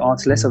art and the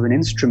arts less of an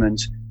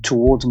instrument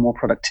towards more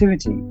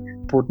productivity,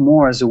 but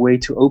more as a way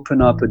to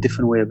open up a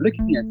different way of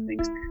looking at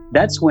things,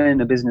 that's when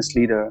a business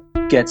leader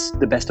gets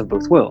the best of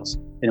both worlds,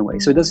 in a way.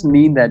 So it doesn't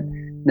mean that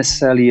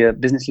necessarily a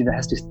business leader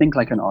has to think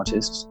like an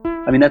artist.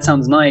 I mean, that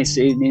sounds nice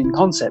in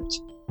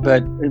concept,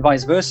 but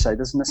vice versa. It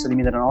doesn't necessarily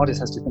mean that an artist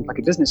has to think like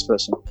a business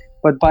person.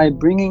 But by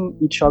bringing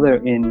each other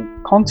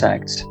in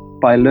contact,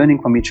 by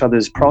learning from each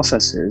other's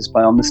processes,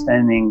 by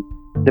understanding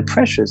the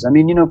pressures. I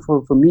mean,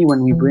 for me,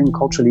 when we bring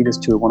cultural leaders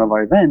to one of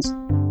our events,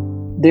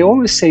 they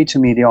always say to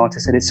me, the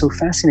artists, that it's so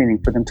fascinating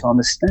for them to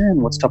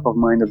understand what's top of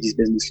mind of these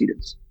business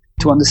leaders,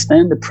 to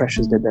understand the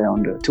pressures that they're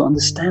under, to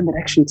understand that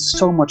actually it's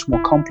so much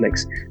more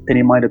complex than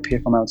it might appear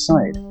from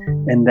outside,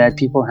 and that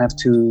people have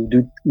to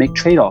make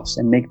trade-offs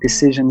and make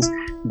decisions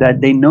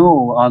that they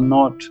know are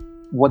not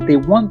what they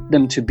want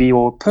them to be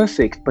or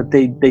perfect, but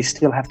they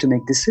still have to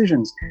make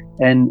decisions.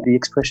 And the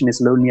expression is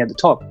lonely at the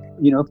top,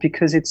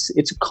 because it's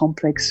a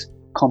complex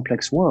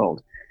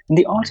world. And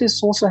the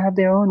artists also have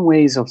their own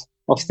ways of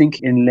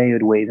thinking in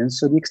layered ways. And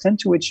so the extent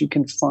to which you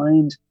can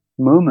find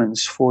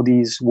moments for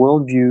these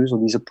worldviews, or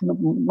these,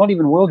 not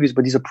even worldviews,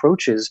 but these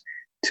approaches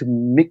to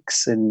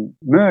mix and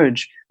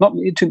merge, not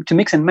to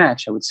mix and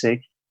match, I would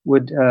say,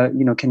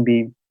 can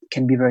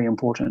be very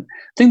important.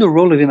 I think the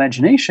role of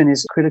imagination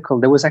is critical.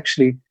 There was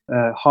actually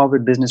a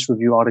Harvard Business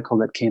Review article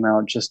that came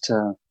out just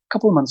a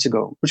couple of months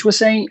ago, which was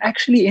saying,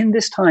 actually, in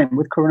this time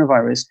with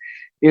coronavirus,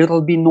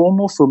 it'll be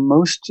normal for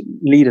most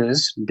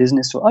leaders,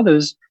 business or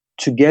others,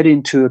 to get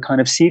into a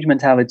kind of siege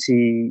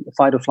mentality,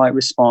 fight or flight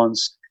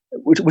response,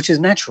 which is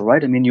natural,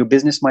 right? I mean, your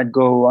business might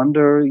go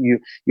under, you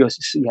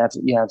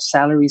have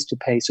salaries to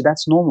pay, so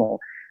that's normal.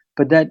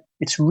 But that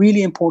it's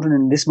really important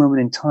in this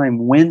moment in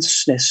time when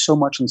there's so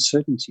much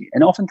uncertainty.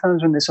 And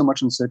oftentimes when there's so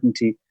much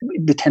uncertainty,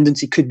 the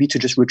tendency could be to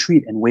just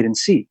retreat and wait and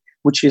see,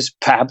 which is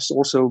perhaps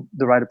also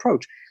the right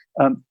approach.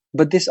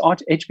 But this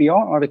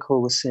HBR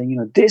article was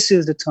saying, this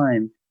is the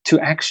time to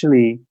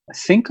actually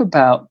think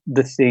about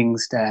the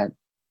things that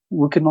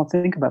we could not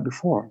think about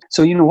before.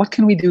 So, what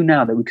can we do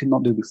now that we could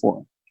not do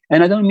before?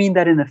 And I don't mean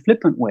that in a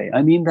flippant way.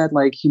 I mean that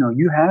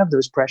you have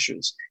those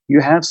pressures, you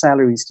have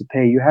salaries to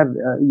pay, you have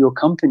your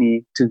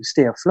company to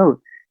stay afloat.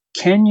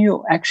 Can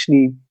you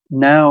actually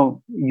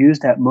now use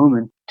that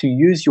moment to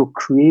use your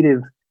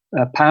creative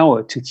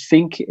power to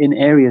think in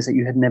areas that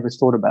you had never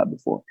thought about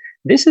before?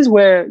 This is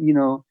where,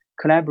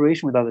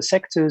 collaboration with other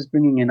sectors,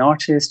 bringing in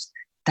artists,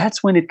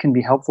 that's when it can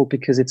be helpful,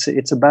 because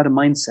it's about a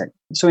mindset.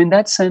 So in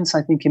that sense,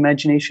 I think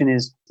imagination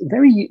is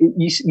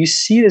you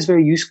see it as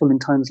very useful in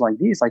times like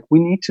these. Like,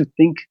 we need to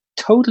think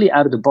totally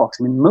out of the box.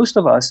 I mean, most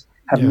of us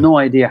have no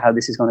idea how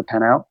this is going to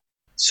pan out.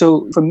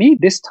 So for me,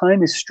 this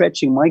time is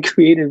stretching my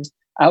creative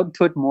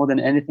output more than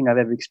anything I've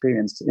ever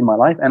experienced in my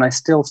life. And I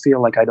still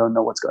feel like I don't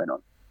know what's going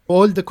on.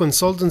 All the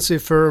consultancy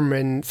firm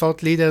and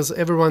thought leaders,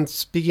 everyone's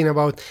speaking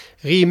about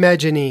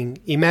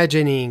reimagining,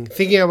 imagining,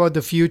 thinking about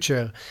the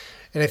future.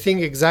 And I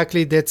think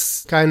exactly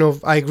that's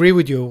I agree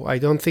with you. I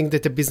don't think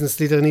that a business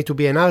leader need to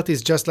be an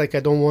artist, just like I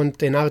don't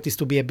want an artist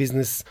to be a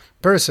business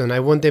person.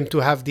 I want them to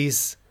have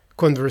this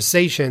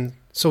conversation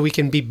so we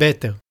can be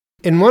better.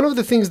 And one of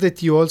the things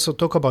that you also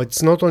talk about,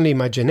 it's not only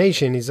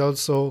imagination, it's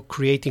also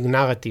creating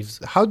narratives.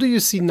 How do you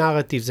see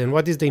narratives, and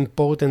what is the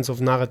importance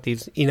of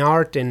narratives in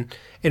art, and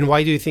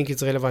why do you think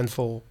it's relevant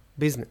for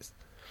business?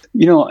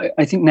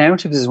 I think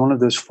narratives is one of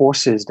those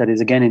forces that is,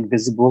 again,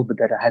 invisible, but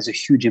that has a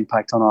huge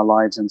impact on our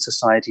lives and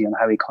society and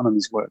how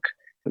economies work.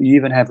 You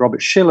even have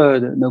Robert Shiller,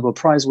 the Nobel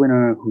Prize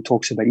winner, who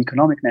talks about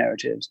economic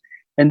narratives.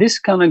 And this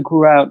kind of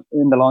grew out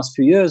in the last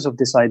few years of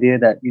this idea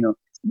that,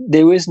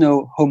 there is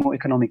no homo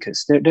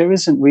economicus. There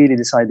isn't really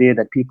this idea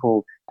that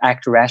people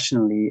act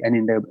rationally and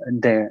in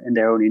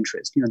their own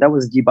interest. That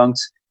was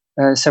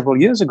debunked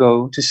several years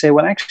ago to say,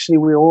 well, actually,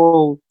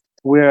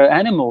 we're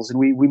animals, and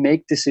we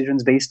make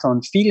decisions based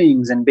on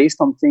feelings and based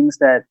on things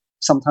that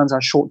sometimes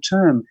are short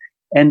term.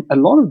 And a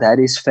lot of that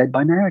is fed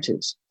by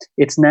narratives.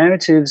 It's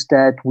narratives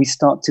that we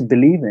start to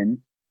believe in,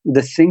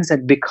 the things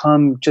that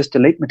become just a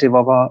leitmotif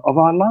of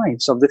our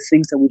lives, of the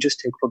things that we just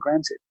take for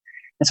granted.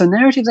 And so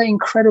narratives are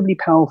incredibly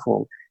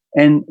powerful.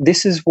 And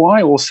this is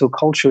why also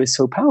culture is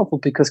so powerful,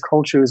 because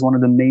culture is one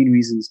of the main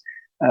reasons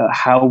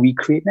how we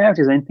create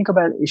narratives. And think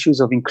about issues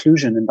of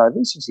inclusion and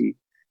diversity.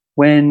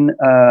 When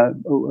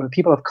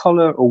people of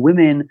color or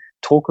women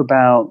talk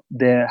about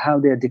how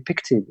they're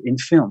depicted in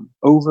film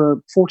over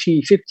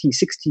 40, 50,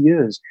 60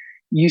 years,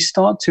 you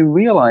start to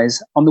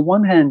realize, on the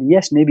one hand,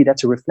 yes, maybe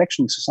that's a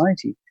reflection of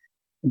society.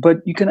 But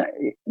you could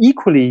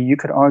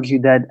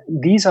argue that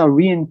these are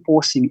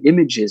reinforcing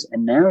images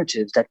and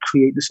narratives that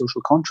create the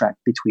social contract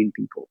between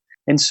people.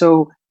 And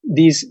so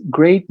these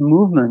great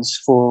movements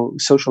for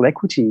social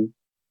equity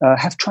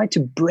have tried to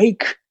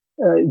break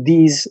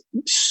these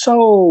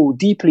so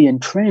deeply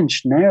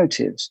entrenched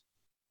narratives,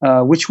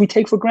 which we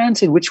take for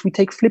granted, which we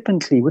take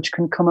flippantly, which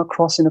can come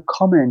across in a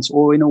comment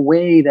or in a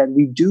way that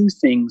we do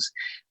things,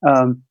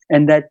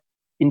 and that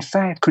in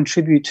fact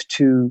contribute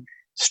to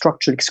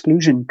structural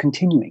exclusion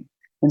continuing.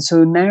 And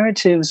so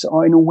narratives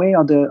are, in a way,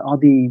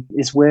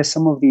 is where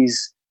some of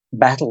these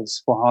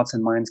battles for hearts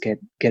and minds get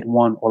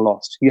won or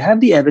lost. You have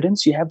the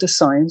evidence, you have the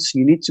science,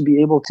 you need to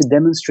be able to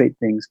demonstrate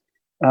things,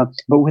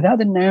 but without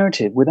the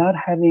narrative, without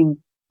having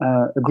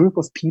a group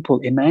of people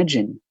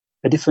imagine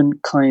a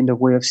different kind of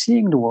way of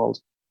seeing the world,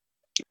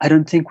 I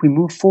don't think we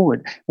move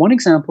forward. One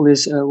example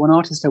is one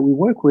artist that we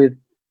work with,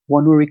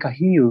 Wanuri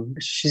Kahiu.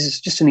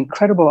 She's just an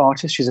incredible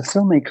artist. She's a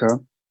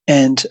filmmaker,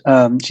 and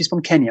she's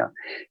from Kenya.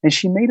 And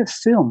she made a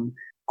film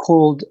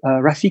called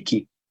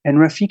Rafiki. And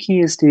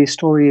Rafiki is the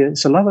story,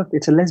 it's a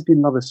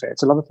lesbian love affair.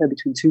 It's a love affair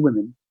between two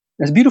women.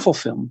 It's a beautiful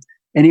film.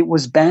 And it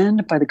was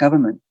banned by the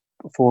government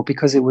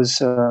because it was,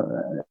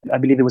 I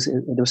believe there was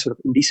sort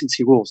of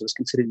indecency rules. It was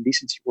considered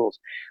indecency rules.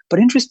 But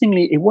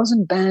interestingly, it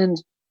wasn't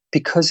banned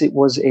because it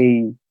was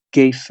a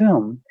gay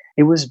film.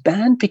 It was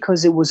banned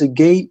because it was a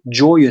gay,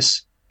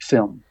 joyous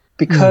film.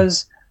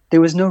 Because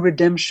there was no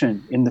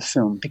redemption in the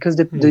film because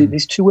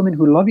these two women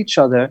who love each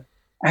other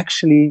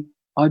actually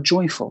are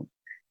joyful.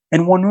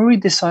 And Wanuri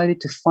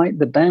decided to fight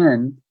the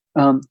ban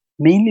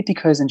mainly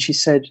because, and she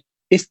said,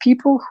 if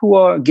people who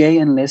are gay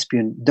and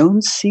lesbian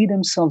don't see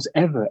themselves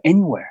ever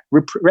anywhere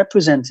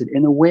represented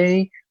in a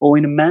way or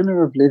in a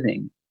manner of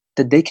living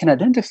that they can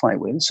identify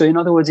with, so in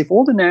other words, if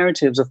all the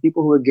narratives of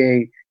people who are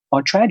gay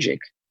are tragic,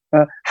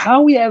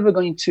 how are we ever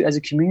going to, as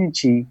a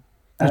community,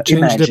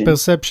 change the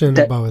perception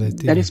about it?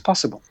 That it's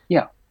possible.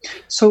 Yeah.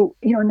 So,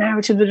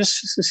 narratives are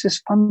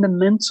just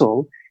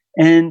fundamental.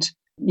 And,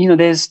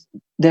 there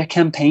are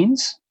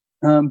campaigns.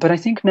 But I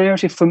think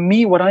narrative, for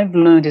me, what I've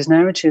learned is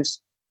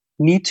narratives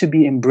need to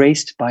be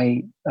embraced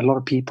by a lot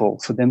of people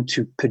for them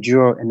to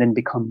perdure and then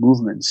become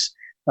movements.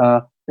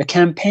 A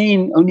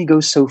campaign only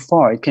goes so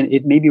far.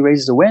 It maybe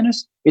raises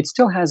awareness. It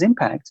still has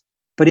impact,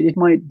 but it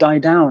might die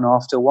down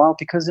after a while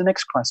because the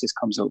next crisis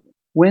comes over.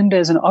 When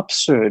there's an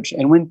upsurge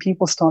and when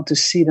people start to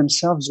see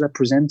themselves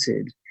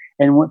represented,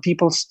 and when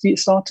people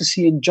start to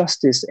see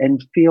injustice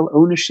and feel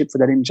ownership for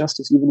that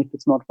injustice, even if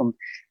it's not from,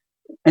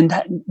 and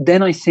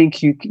then I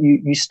think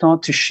you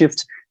start to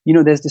shift.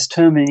 There's this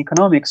term in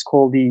economics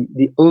called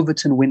the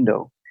Overton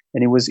window,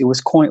 and it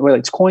was coined. Well,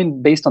 it's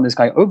coined based on this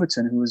guy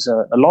Overton, who was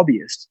a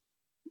lobbyist,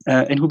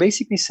 and who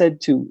basically said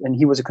and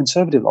he was a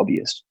conservative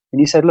lobbyist, and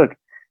he said, look,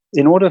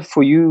 in order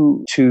for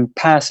you to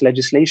pass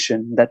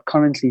legislation that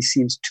currently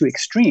seems too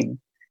extreme,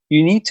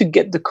 you need to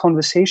get the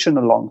conversation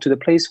along to the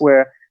place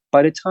where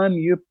by the time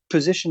you're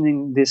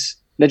positioning this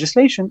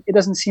legislation, it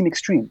doesn't seem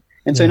extreme.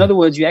 And so, in other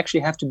words, you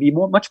actually have to be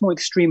much more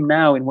extreme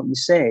now in what you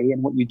say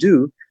and what you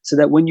do, so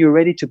that when you're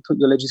ready to put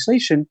your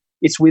legislation,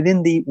 it's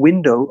within the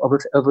window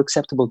of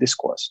acceptable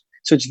discourse.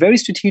 So it's very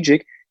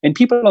strategic. And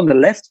people on the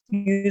left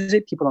use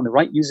it, people on the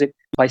right use it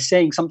by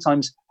saying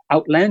sometimes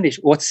outlandish,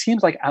 what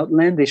seems like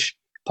outlandish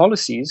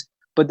policies.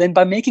 But then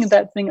by making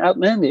that thing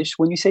outlandish,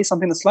 when you say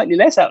something that's slightly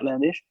less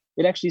outlandish,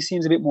 it actually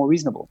seems a bit more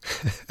reasonable.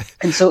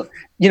 And so,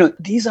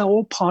 these are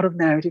all part of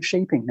narrative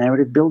shaping,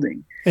 narrative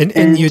building.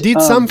 And you did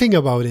something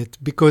about it,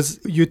 because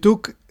you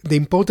took the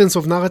importance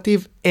of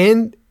narrative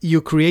and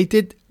you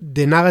created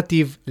the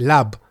Narrative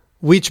Lab,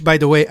 which, by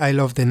the way, I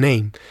love the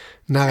name,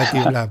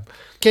 Narrative Lab.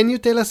 Can you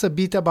tell us a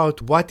bit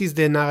about what is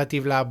the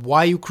Narrative Lab,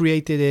 why you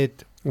created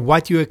it,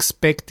 what you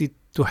expect it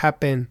to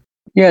happen?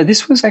 Yeah,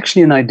 this was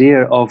actually an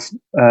idea of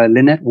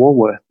Lynette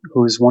Walworth,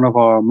 who is one of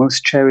our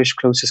most cherished,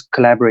 closest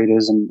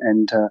collaborators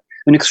and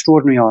an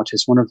extraordinary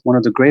artist, one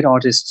of the great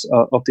artists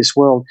of this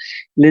world.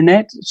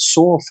 Lynette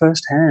saw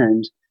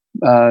firsthand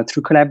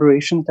through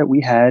collaboration that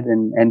we had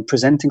and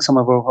presenting some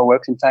of her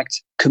works, in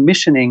fact,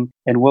 commissioning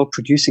and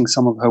producing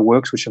some of her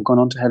works, which have gone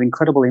on to have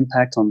incredible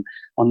impact on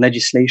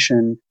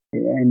legislation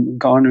and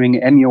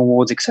garnering Emmy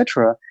Awards,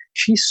 etc.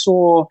 She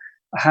saw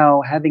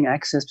how having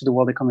access to the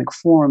World Economic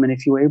Forum, and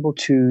if you were able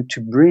to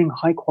bring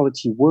high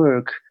quality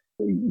work,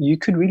 you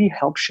could really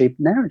help shape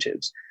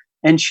narratives.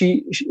 And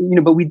she,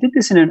 but we did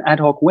this in an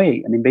ad hoc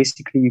way. I mean,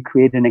 basically you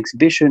create an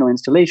exhibition or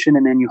installation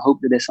and then you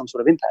hope that there's some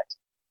sort of impact.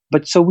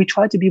 But so we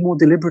tried to be more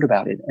deliberate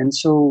about it. And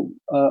so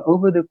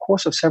over the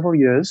course of several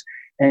years,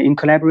 in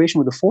collaboration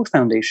with the Ford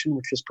Foundation,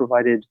 which has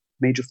provided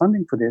major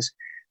funding for this,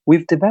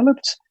 we've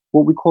developed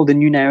what we call the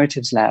New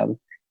Narratives Lab.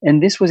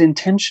 And this was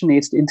intentionally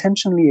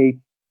a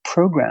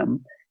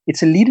program.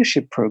 It's a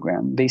leadership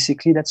program,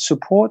 basically, that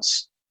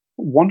supports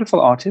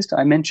wonderful artists.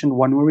 I mentioned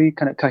Wanuri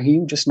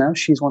Kahiu just now.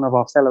 She's one of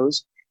our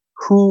fellows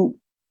who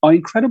are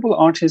incredible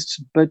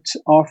artists, but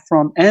are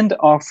from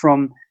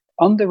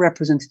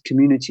underrepresented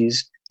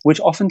communities, which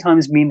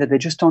oftentimes mean that they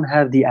just don't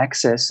have the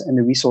access and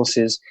the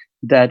resources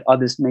that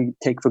others may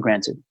take for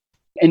granted.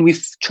 And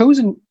we've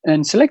chosen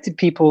and selected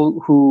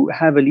people who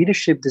have a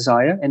leadership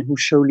desire and who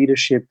show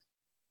leadership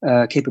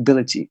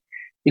capability.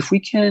 If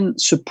we can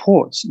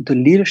support the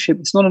leadership,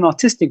 it's not an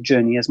artistic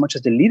journey as much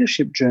as the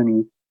leadership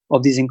journey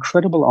of these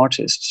incredible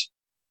artists,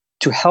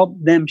 to help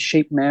them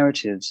shape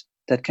narratives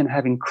that can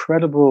have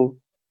incredible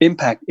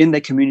impact in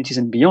their communities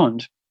and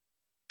beyond,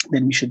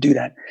 then we should do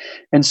that.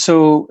 And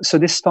so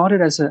this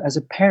started as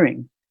a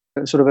pairing,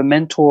 sort of a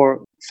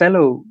mentor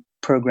fellow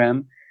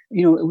program,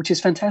 which is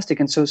fantastic.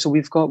 And so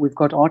we've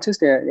got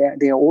artists.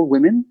 They are all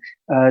women.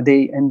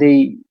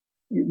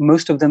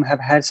 Most of them have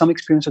had some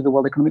experience of the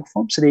World Economic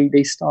Forum, so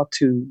they start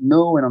to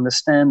know and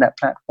understand that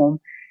platform.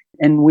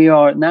 And we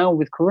are now,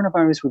 with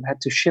coronavirus, we've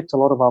had to shift a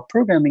lot of our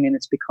programming, and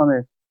it's become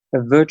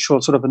a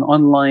virtual, sort of an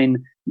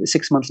online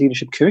 6-month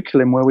leadership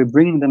curriculum where we're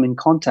bringing them in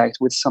contact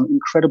with some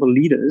incredible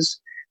leaders,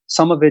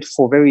 some of it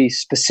for very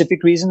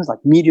specific reasons like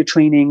media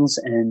trainings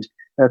and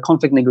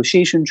conflict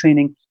negotiation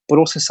training, but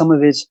also some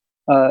of it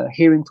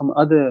hearing from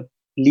other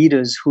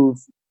leaders who've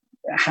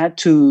had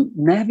to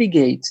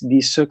navigate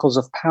these circles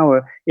of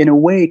power in a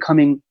way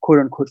coming, quote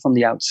unquote, from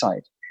the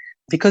outside.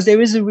 Because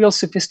there is a real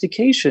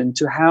sophistication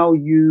to how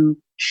you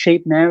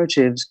shape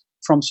narratives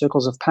from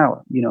circles of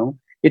power.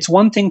 It's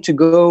one thing to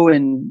go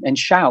and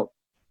shout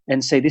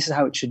and say, this is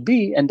how it should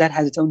be, and that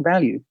has its own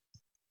value.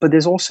 But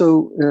there's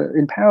also,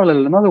 in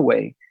parallel, another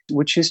way,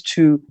 which is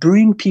to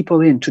bring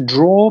people in, to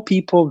draw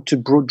people, to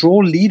draw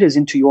leaders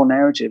into your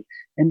narrative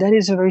And that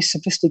is a very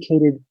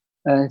sophisticated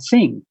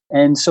thing.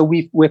 And so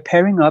we're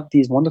pairing up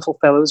these wonderful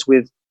fellows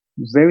with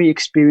very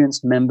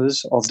experienced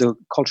members of the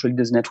Cultural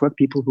Leaders Network,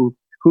 people who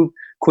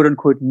quote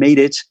unquote made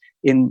it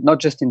in not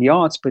just in the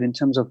arts, but in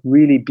terms of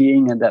really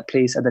being at that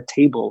place at the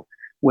table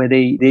where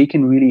they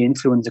can really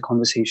influence the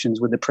conversations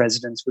with the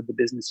presidents, with the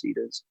business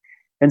leaders.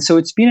 And so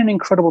it's been an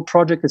incredible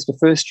project. It's the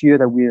first year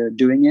that we're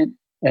doing it.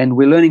 And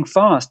we're learning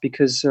fast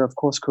because, of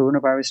course,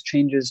 coronavirus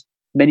changes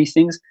many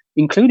things,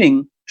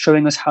 including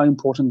showing us how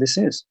important this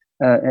is.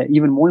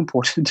 Even more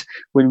important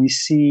when we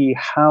see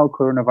how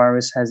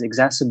coronavirus has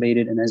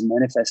exacerbated and has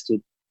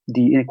manifested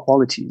the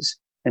inequalities.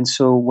 And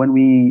so when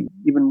we,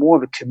 even more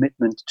of a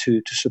commitment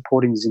to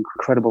supporting these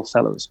incredible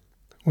fellows.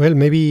 Well,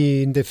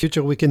 maybe in the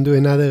future we can do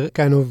another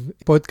kind of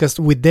podcast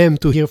with them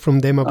to hear from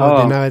them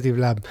about the Narrative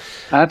Lab.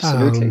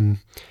 Absolutely.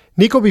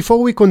 Nico,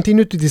 before we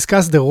continue to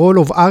discuss the role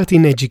of art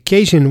in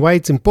education, why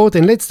it's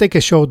important, let's take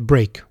a short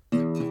break.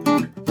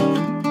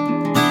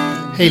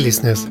 Hey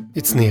listeners,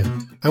 it's Nir.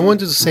 I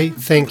wanted to say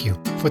thank you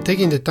for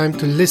taking the time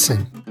to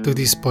listen to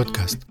this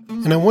podcast.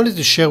 And I wanted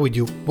to share with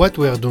you what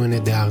we are doing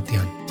at the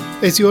Artian.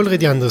 As you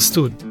already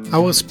understood,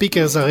 our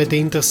speakers are at the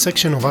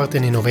intersection of art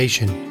and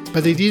innovation,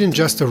 but they didn't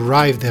just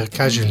arrive there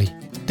casually.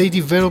 They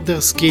developed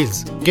their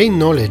skills, gained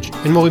knowledge,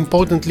 and more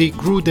importantly,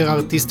 grew their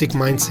artistic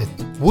mindset.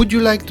 Would you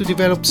like to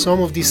develop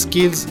some of these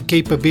skills,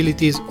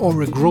 capabilities,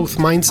 or a growth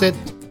mindset?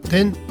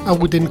 Then I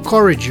would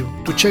encourage you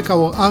to check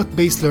our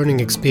art-based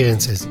learning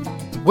experiences.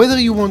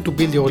 Whether you want to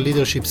build your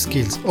leadership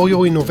skills or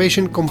your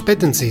innovation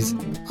competencies,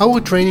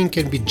 our training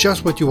can be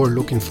just what you are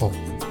looking for.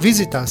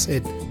 Visit us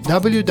at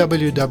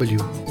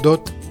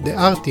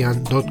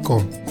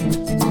www.theartian.com.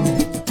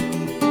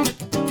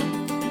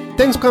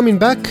 Thanks for coming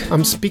back.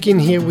 I'm speaking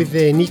here with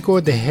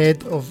Nico, the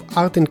head of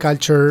art and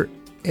culture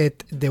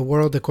at the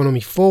World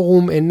Economic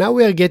Forum. And now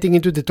we are getting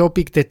into the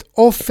topic that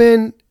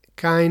often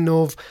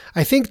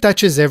I think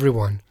touches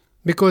everyone.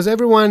 Because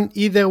everyone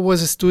either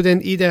was a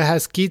student, either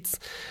has kids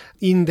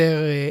in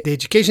the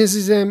education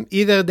system,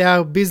 either they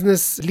are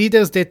business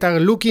leaders that are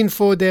looking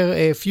for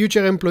their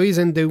future employees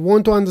and they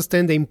want to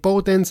understand the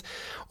importance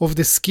of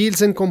the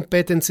skills and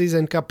competencies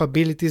and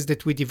capabilities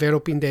that we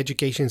develop in the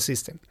education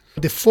system.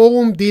 The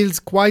forum deals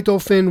quite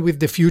often with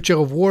the future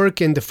of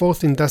work and the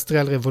fourth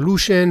industrial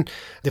revolution.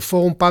 The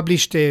forum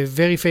published a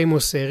very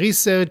famous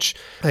research.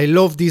 I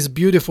love these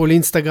beautiful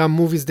Instagram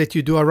movies that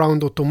you do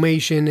around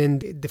automation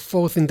and the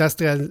fourth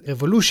industrial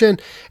revolution.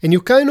 And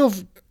you kind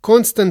of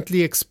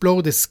constantly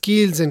explore the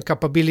skills and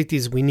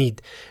capabilities we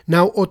need.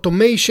 Now,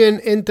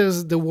 automation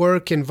enters the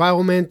work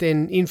environment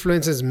and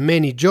influences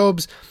many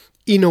jobs.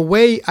 In a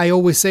way, I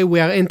always say we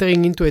are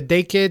entering into a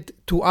decade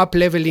to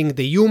up-leveling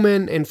the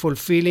human and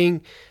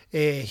fulfilling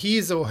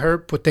his or her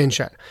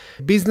potential.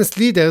 Business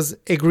leaders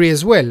agree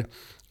as well,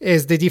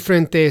 as the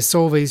different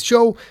surveys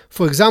show.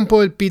 For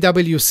example,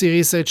 PwC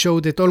research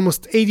showed that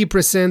almost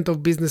 80%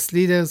 of business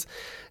leaders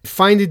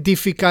find it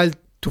difficult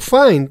to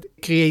find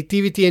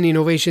creativity and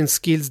innovation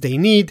skills they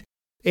need.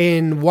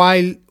 And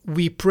while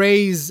we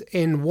praise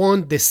and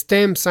want the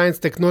STEM, science,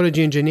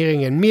 technology,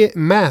 engineering, and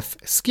math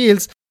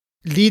skills,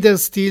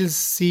 leaders still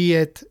see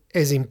it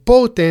as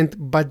important,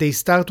 but they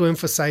start to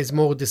emphasize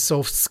more the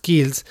soft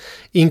skills,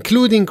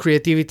 including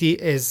creativity,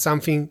 as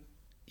something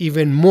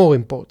even more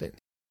important.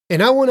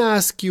 And I want to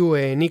ask you,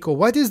 Nico,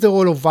 what is the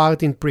role of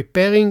art in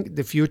preparing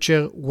the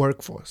future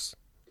workforce?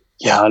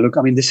 Yeah, look,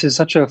 I mean, this is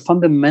such a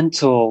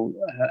fundamental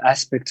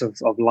aspect of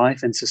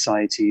life and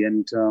society.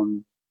 And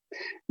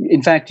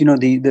in fact,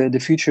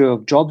 the Future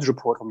of Jobs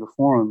report from the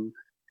Forum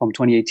from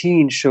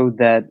 2018 showed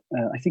that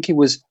I think it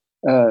was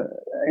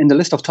in the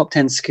list of top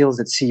 10 skills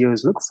that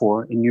CEOs look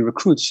for in new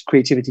recruits,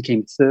 creativity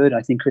came third.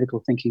 I think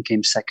critical thinking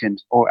came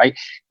second. Or I'd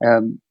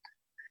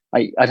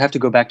have to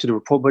go back to the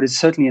report, but it's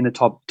certainly in the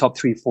top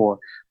 3-4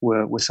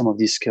 were some of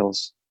these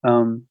skills.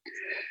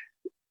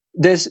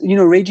 There's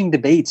raging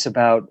debates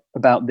about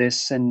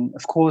this, and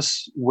of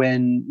course,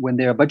 when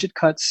there are budget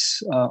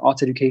cuts,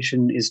 arts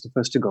education is the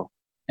first to go,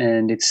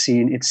 and it's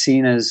seen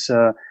as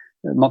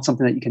not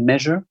something that you can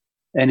measure,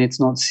 and it's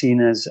not seen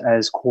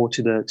as core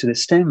to the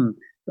STEM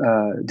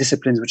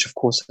disciplines, which of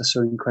course are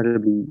so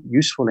incredibly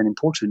useful and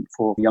important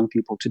for young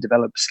people to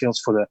develop skills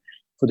for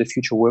the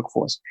future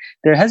workforce.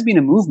 There has been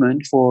a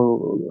movement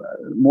for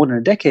more than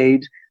a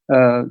decade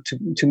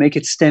to make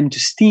it STEM to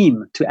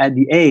STEAM, to add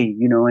the A,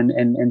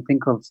 and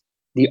think of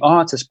the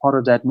arts as part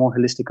of that more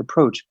holistic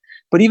approach.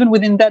 But even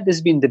within that, there's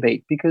been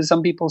debate, because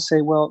some people say,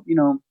 well,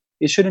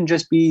 it shouldn't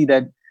just be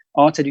that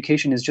arts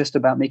education is just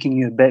about making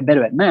you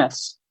better at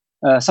maths.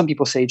 Some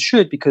people say it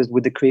should, because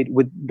with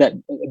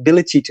that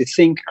ability to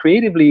think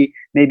creatively,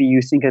 maybe you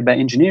think about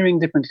engineering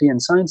differently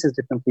and sciences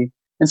differently.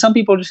 And some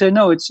people just say,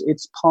 no, it's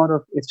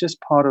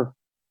just part of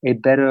a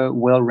better,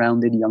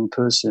 well-rounded young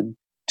person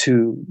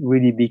to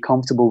really be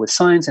comfortable with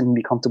science and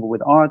be comfortable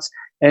with arts.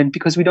 And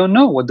because we don't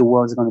know what the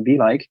world is going to be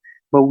like,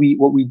 but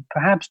what we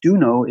perhaps do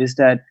know is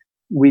that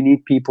we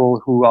need people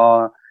who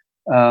are,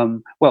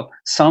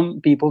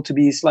 some people to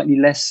be slightly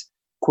less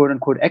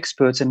quote-unquote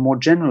experts and more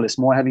generalists,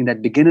 more having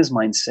that beginner's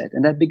mindset.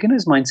 And that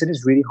beginner's mindset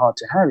is really hard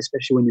to have,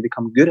 especially when you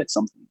become good at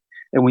something.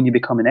 when you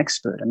become an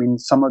expert. I mean,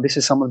 some of the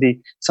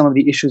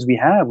issues we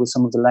have with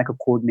some of the lack of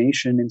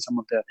coordination and some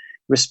of the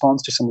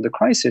response to some of the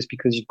crisis,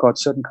 because you've got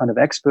certain kind of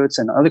experts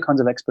and other kinds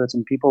of experts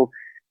and people.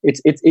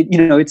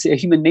 It's a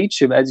human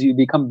nature as you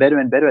become better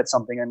and better at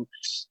something, and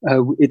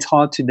it's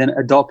hard to then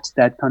adopt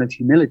that kind of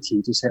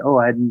humility to say, oh,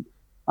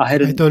 I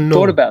hadn't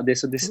thought about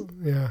this or this.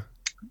 Yeah.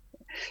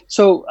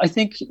 So I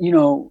think,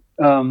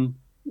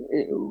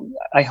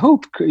 I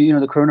hope,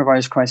 the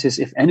coronavirus crisis,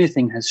 if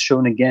anything, has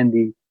shown again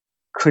the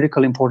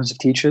critical importance of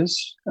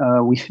teachers.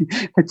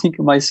 I think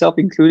myself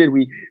included,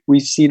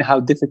 we've seen how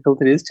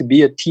difficult it is to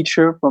be a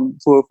teacher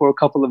for a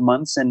couple of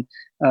months, and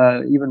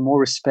even more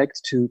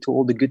respect to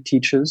all the good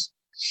teachers.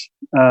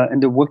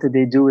 And the work that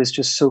they do is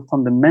just so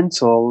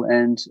fundamental.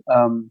 And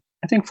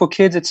I think for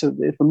kids,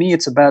 for me,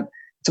 it's about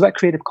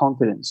creative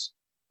confidence.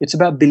 It's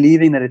about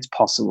believing that it's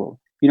possible.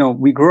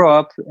 We grow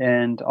up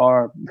and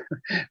our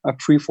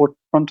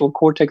prefrontal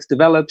cortex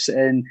develops,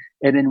 and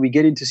then we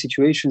get into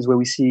situations where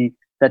we see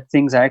that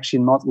things are actually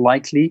not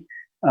likely.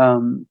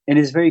 And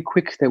it's very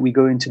quick that we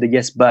go into the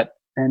yes, but.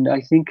 And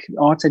I think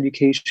arts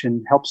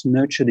education helps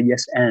nurture the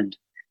yes, and.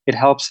 It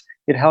helps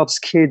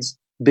kids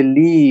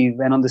believe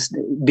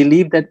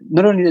that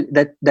not only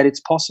that it's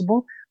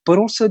possible, but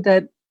also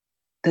that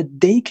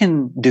they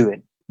can do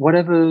it,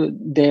 whatever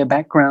their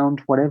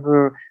background,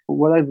 whatever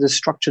the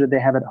structure that they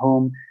have at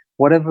home,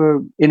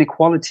 whatever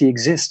inequality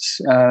exists,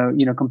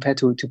 compared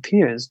to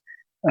peers.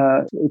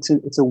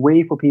 It's a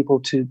way for people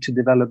to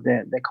develop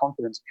their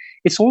confidence.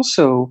 It's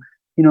also,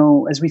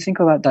 as we think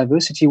about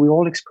diversity, we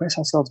all express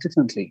ourselves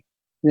differently.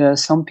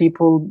 Some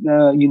people,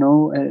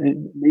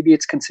 maybe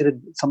it's considered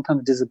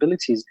sometimes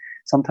disabilities.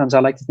 Sometimes I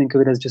like to think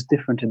of it as just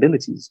different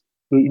abilities.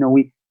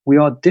 We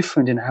are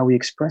different in how we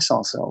express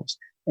ourselves.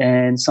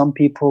 And some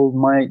people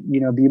might,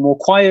 be more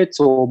quiet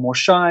or more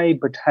shy,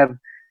 but have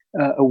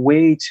a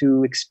way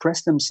to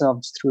express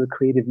themselves through a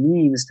creative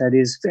means that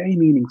is very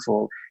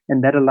meaningful,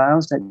 and that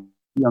allows that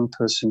young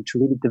person to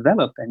really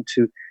develop and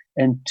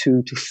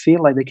to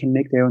feel like they can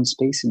make their own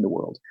space in the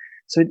world.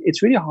 So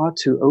it's really hard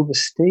to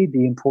overstate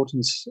the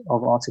importance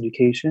of arts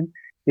education.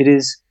 It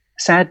is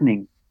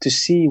saddening to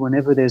see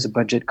whenever there's a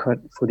budget cut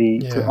for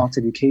arts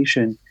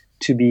education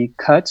to be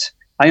cut.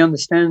 I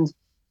understand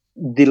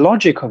the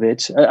logic of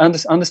it. I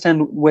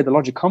understand where the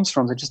logic comes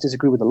from. I just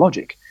disagree with the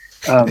logic.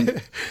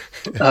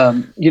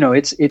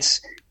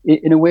 It's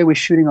in a way we're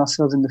shooting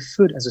ourselves in the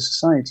foot as a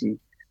society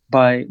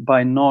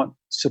by not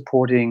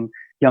supporting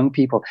young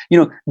people.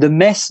 The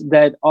mess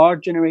that our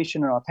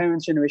generation or our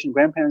parents' generation,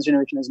 grandparents'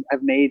 generation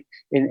have made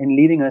in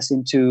leading us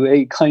into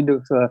a kind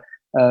of,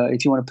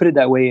 if you want to put it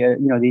that way,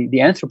 the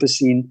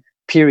Anthropocene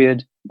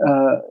period.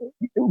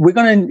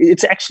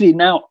 It's actually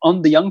now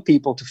on the young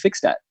people to fix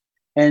that.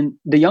 And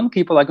the young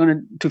people are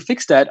to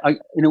fix that, are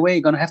in a way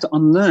going to have to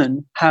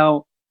unlearn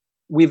how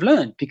we've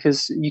learned,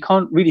 because you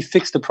can't really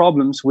fix the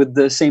problems with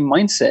the same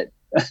mindset.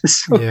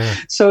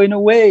 So in a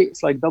way,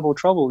 it's like double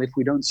trouble if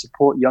we don't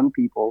support young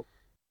people.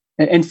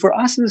 And for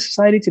us as a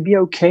society to be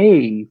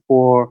okay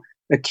for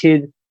a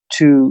kid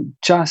to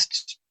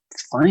just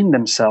find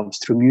themselves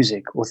through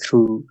music or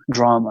through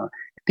drama.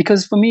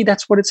 Because for me,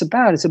 that's what it's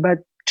about. It's about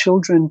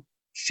children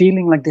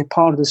feeling like they're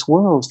part of this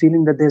world,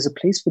 feeling that there's a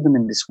place for them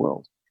in this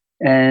world.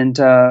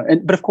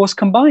 But of course,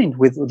 combined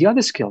with the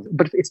other skills.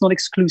 But it's not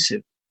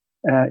exclusive.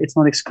 It's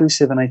not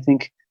exclusive. And I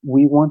think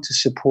we want to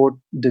support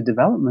the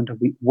development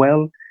of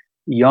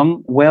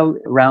young,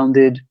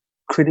 well-rounded,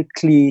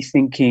 critically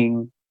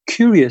thinking,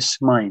 curious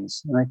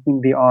minds. And I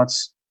think the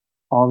arts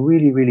are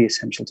really, really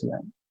essential to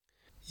that.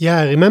 Yeah,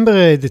 I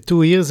remember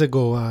 2 years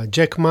ago,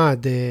 Jack Ma,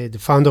 the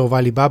founder of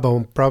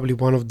Alibaba, probably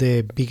one of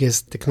the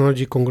biggest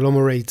technology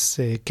conglomerates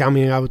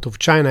coming out of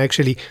China,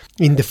 actually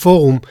in the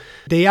forum,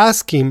 they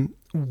asked him,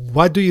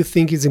 what do you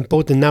think is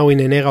important now in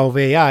an era of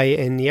AI?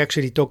 And he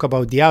actually talked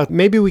about the art.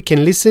 Maybe we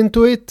can listen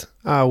to it.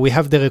 We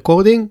have the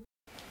recording.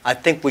 I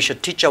think we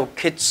should teach our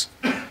kids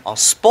on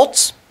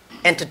sports,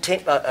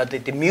 entertainment,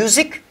 the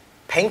music,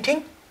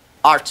 painting,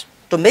 art.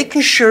 So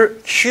making sure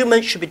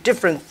humans should be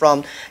different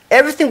from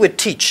everything we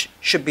teach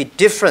should be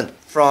different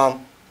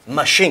from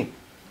machine.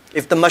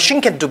 If the machine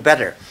can do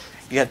better,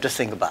 you have to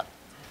think about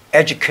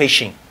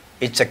education.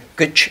 It's a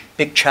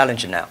big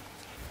challenge now.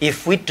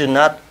 If we do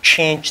not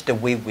change the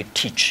way we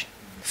teach,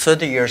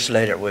 30 years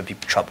later we'll be in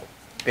trouble.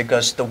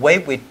 Because the way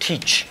we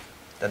teach,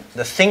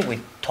 the thing we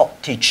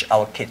teach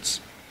our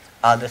kids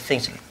are the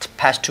things the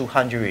past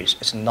 200 years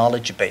is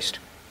knowledge-based.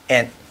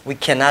 And we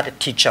cannot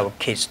teach our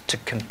kids to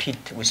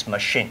compete with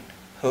machine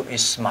who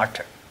is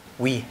smarter.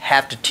 We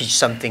have to teach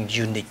something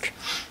unique.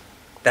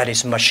 That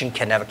is, machine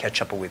can never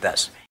catch up with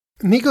us.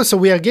 Nico, so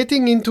we are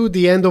getting into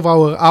the end of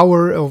our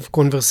hour of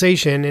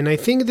conversation, and I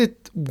think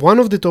that one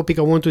of the topics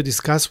I want to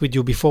discuss with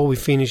you before we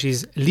finish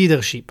is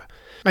leadership.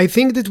 I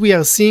think that we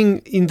are seeing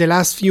in the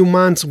last few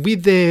months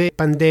with the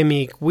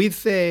pandemic,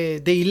 with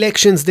the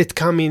elections that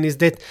come in, is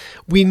that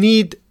we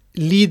need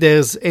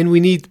leaders and we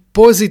need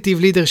positive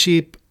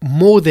leadership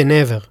more than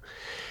ever.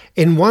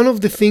 And one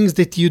of the things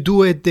that you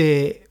do at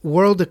the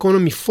World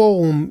Economy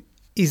Forum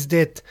is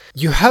that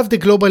you have the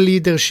Global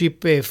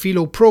Leadership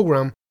Fellow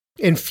Program.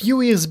 And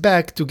few years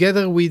back,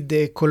 together with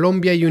the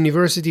Columbia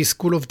University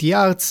School of the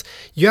Arts,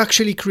 you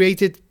actually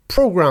created a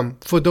program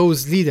for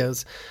those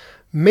leaders.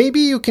 Maybe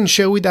you can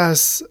share with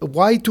us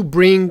why to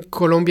bring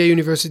Columbia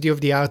University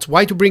of the Arts,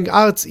 why to bring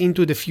arts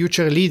into the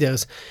future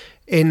leaders,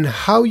 and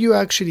how you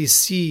actually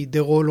see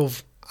the role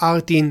of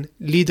art in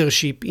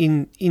leadership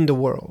in the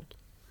world.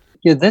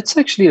 Yeah, that's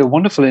actually a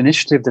wonderful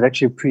initiative that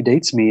actually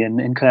predates me,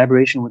 and in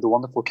collaboration with the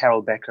wonderful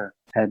Carol Becker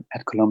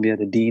at Columbia,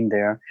 the dean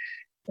there.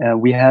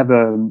 We have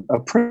a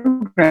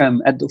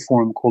program at the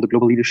Forum called the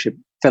Global Leadership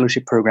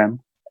Fellowship Program,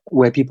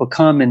 where people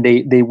come and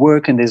they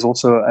work, and there's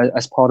also,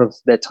 as part of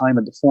their time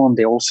at the Forum,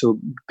 they're also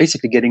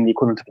basically getting the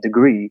equivalent of a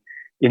degree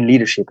in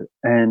leadership.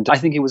 And I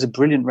think it was a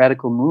brilliant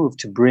radical move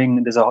to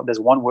bring, there's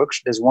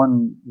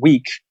one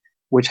week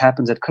which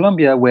happens at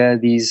Columbia where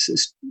these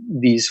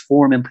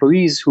Forum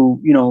employees who,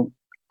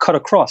 cut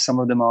across, some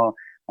of them are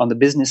on the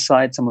business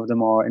side, some of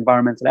them are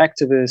environmental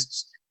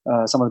activists,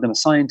 some of them are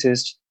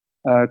scientists,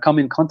 come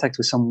in contact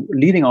with some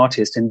leading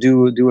artists and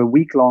do a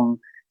week-long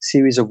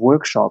series of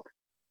workshops.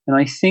 And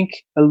I think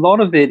a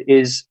lot of it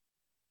is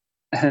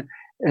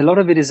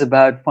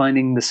about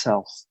finding the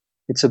self.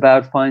 It's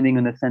about finding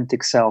an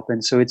authentic self.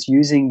 And so it's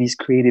using these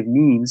creative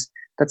means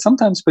that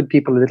sometimes put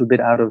people a little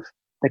bit out of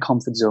their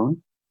comfort zone,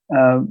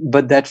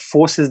 but that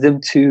forces them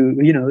to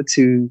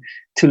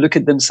look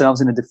at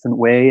themselves in a different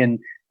way, and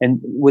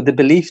with the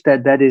belief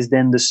that is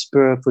then the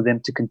spur for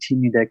them to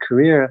continue their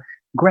career,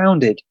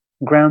 grounded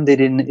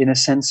in a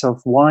sense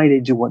of why they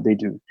do what they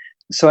do.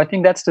 So I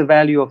think that's the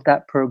value of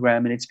that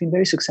program, and it's been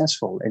very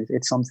successful.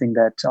 It's something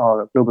that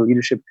our Global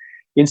Leadership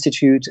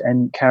Institute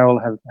and Carol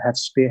have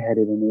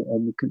spearheaded,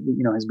 and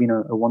has been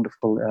a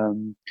wonderful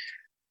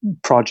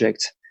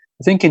project.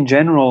 I think in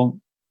general,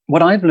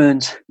 what I've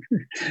learned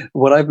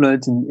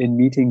in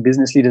meeting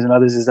business leaders and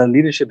others is that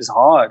leadership is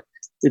hard.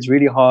 It's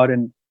really hard,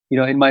 and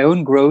in my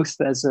own growth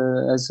as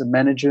a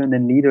manager and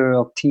then leader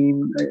of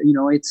team,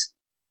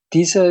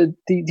 these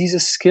are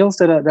skills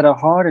that are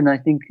hard. And I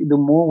think the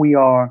more we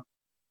are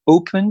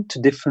open to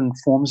different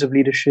forms of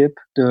leadership,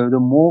 the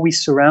more we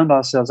surround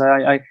ourselves.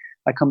 I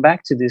come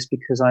back to this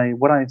because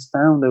what I've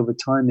found over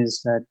time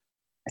is that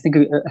I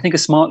think a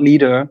smart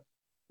leader,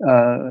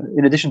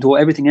 in addition to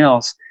everything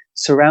else,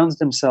 surrounds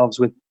themselves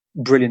with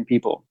brilliant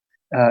people,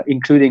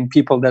 including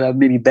people that are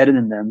maybe better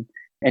than them,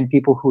 and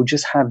people who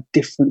just have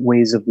different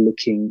ways of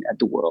looking at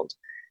the world.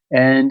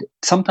 And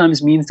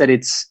sometimes means that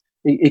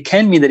it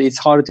can mean that it's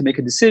harder to make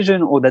a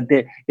decision, or that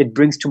it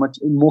brings too much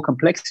more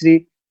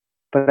complexity.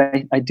 But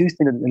I do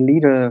think that a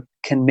leader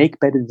can make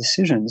better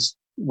decisions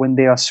when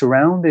they are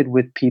surrounded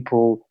with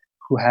people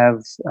who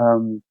have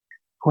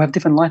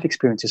different life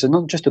experiences, and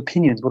not just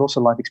opinions, but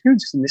also life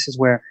experiences. And this is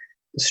where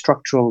the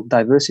structural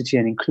diversity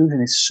and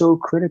inclusion is so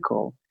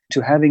critical to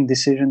having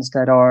decisions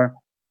that are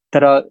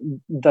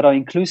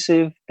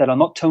inclusive, that are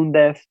not tone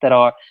deaf, that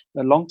are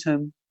long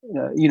term,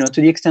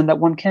 to the extent that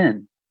one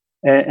can.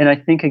 And I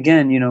think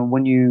again,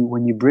 when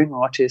you bring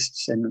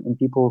artists and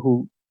people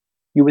who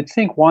you would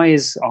think, why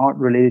is art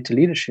related to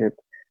leadership?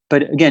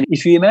 But again,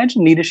 if you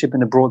imagine leadership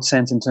in a broad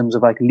sense in terms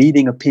of like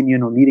leading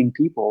opinion or leading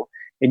people,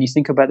 and you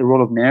think about the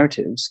role of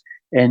narratives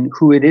and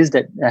who it is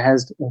that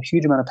has a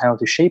huge amount of power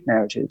to shape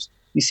narratives,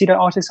 you see that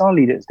artists are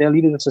leaders. They're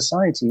leaders of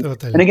society.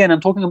 Totally. And again,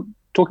 I'm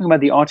talking about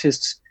the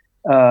artists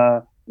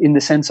in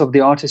the sense of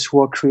the artists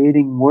who are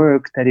creating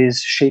work that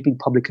is shaping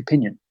public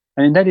opinion.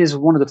 And that is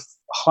one of the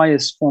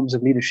highest forms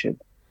of leadership.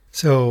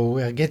 So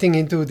we're getting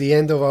into the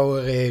end of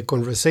our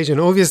conversation.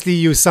 Obviously,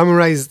 you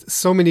summarized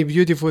so many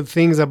beautiful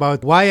things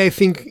about why I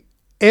think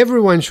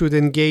everyone should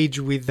engage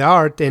with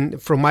art,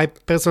 and from my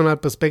personal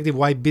perspective,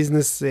 why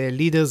business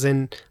leaders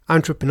and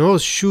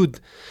entrepreneurs should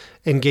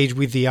engage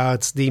with the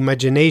arts, the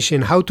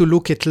imagination, how to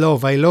look at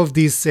love. I love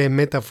this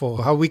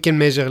metaphor, how we can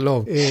measure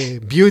love. A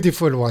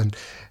beautiful one.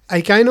 I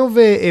kind of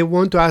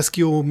want to ask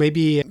you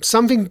maybe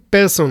something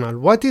personal.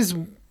 What is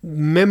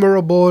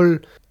memorable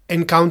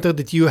encounter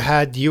that you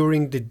had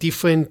during the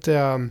different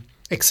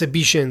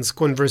exhibitions,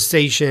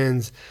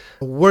 conversations,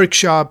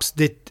 workshops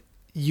that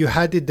you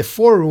had at the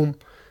Forum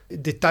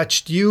that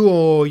touched you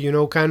or,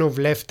 kind of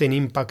left an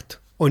impact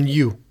on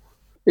you?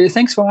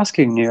 Thanks for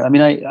asking, Nir. I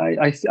mean,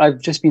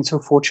 I've just been so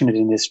fortunate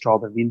in this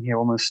job. I've been here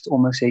almost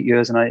 8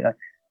 years, and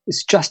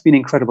it's just been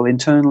incredible.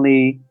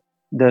 Internally,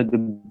 the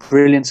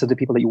brilliance of the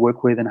people that you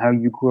work with and how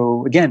you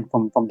grow, again,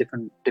 from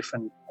different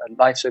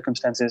life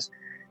circumstances.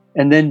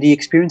 And then the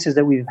experiences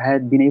that we've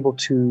been able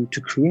to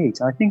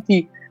create. I think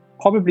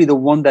probably the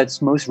one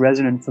that's most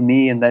resonant for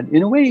me and that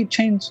in a way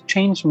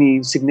changed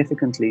me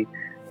significantly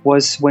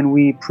was when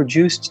we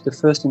produced the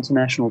first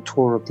international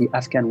tour of the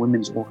Afghan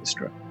Women's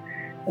Orchestra.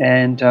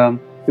 And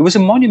it was a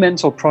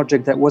monumental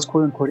project that was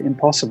quote unquote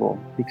impossible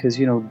because,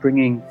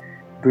 bringing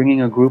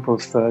a group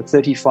of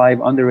 35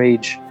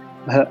 underage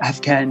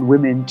Afghan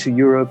women to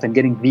Europe and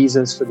getting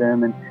visas for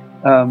them.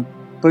 And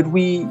but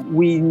we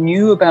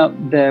knew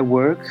about their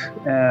work.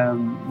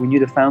 We knew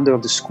the founder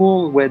of the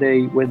school where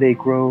they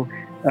grow,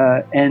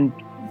 and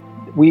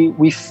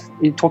we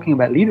talking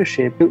about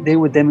leadership. They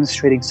were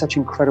demonstrating such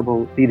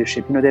incredible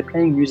leadership. They're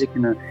playing music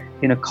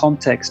in a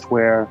context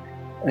where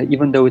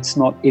even though it's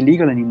not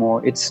illegal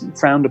anymore, it's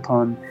frowned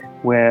upon,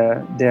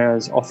 where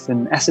there's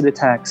often acid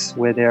attacks,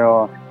 where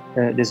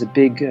there's a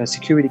big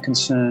security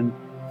concern,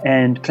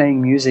 and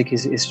playing music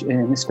is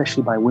and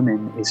especially by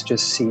women, is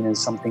just seen as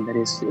something that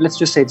is, let's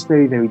just say, it's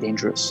very, very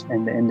dangerous.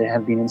 And there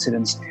have been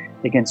incidents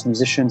against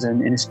musicians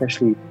and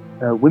especially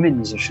women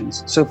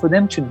musicians. So for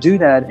them to do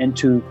that and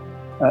to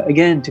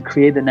again, to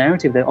create the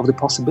narrative of the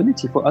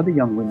possibility for other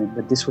young women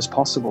that this was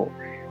possible,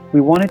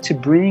 we wanted to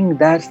bring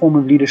that form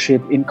of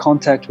leadership in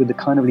contact with the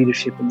kind of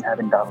leadership we have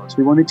in Davos.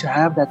 We wanted to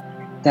have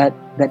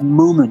that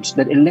moment,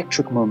 that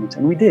electric moment,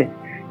 and we did.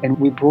 And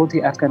we brought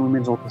the Afghan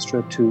Women's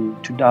Orchestra to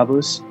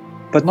Davos,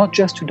 but not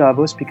just to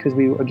Davos, because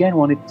we again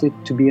wanted it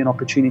to be an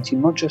opportunity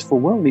not just for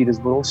world leaders,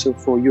 but also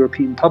for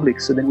European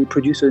public. So then we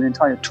produced an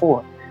entire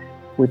tour,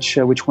 which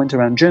went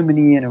around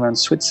Germany and around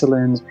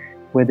Switzerland,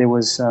 where there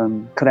was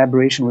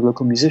collaboration with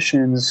local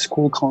musicians,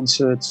 school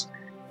concerts.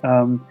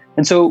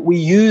 And so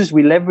we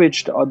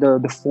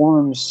leveraged the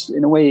forum's,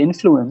 in a way,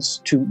 influence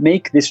to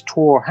make this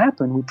tour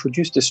happen. We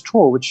produced this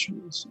tour, which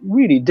was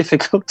really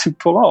difficult to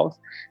pull off,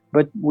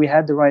 but we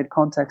had the right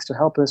contacts to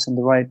help us and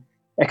the right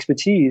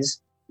expertise.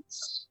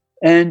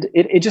 And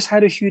it just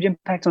had a huge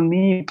impact on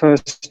me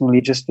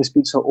personally, just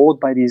being so awed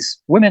by these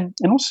women,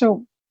 and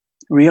also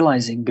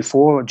realizing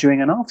before,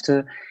 during, and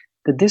after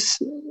that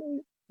this,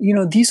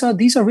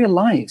 these are real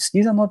lives.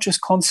 These are not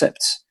just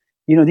concepts.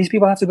 These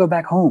people have to go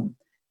back home.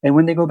 And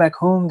when they go back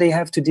home, they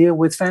have to deal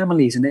with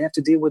families, and they have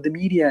to deal with the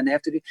media, and they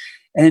have to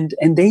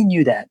and they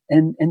knew that.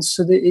 And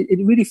so it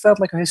really felt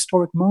like a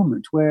historic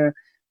moment where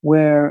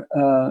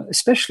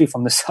especially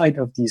from the side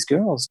of these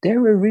girls, they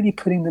were really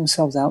putting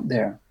themselves out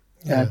there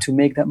to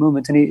make that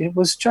moment. And it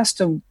was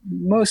just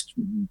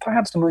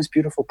perhaps the most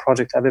beautiful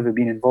project I've ever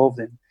been involved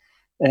in.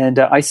 And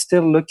I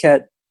still look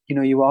at,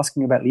 you were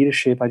asking about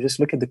leadership. I just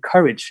look at the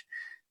courage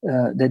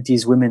that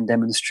these women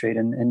demonstrate.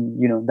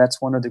 And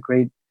that's one of the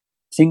great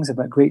things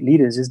about great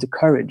leaders, is the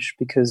courage,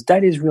 because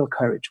that is real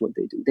courage, what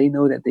they do. They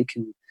know that they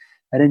can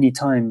at any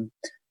time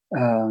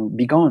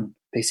be gone,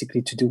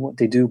 basically, to do what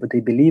they do, but they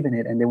believe in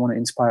it and they want to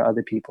inspire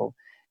other people.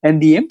 And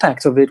the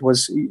impact of it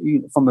was,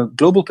 from a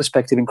global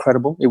perspective,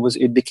 incredible.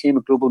 It became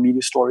a global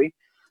media story.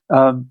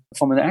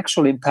 From an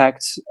actual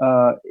impact,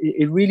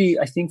 it really,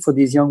 I think, for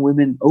these young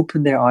women,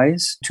 opened their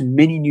eyes to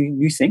many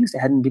new things. They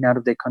hadn't been out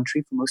of their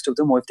country for most of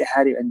them, or if they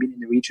had, it had been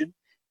in the region.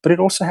 But it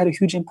also had a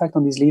huge impact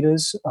on these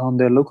leaders, on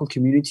their local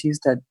communities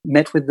that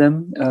met with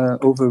them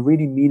over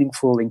really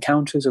meaningful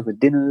encounters, over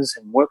dinners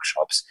and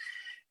workshops.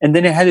 And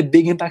then it had a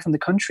big impact on the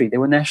country. They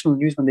were national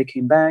news when they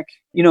came back.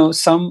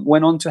 Some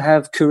went on to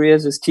have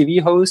careers as TV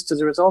hosts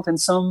as a result, and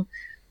some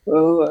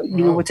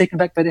were taken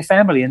back by their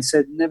family and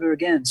said never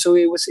again. So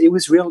it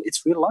was real.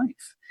 It's real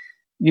life.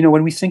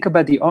 When we think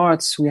about the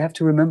arts, we have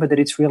to remember that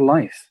it's real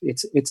life.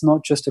 It's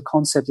not just a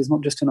concept. It's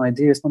not just an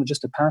idea. It's not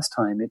just a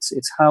pastime.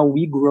 It's how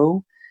we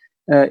grow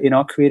in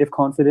our creative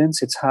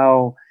confidence. It's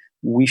how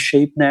we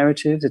shape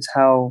narratives. It's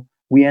how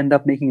we end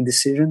up making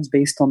decisions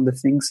based on the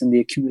things and the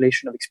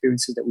accumulation of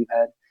experiences that we've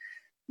had.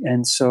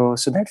 And so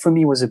that for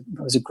me was a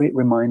great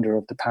reminder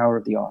of the power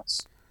of the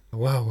arts.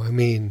 Wow.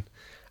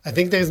 I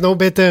think there's no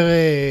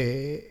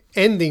better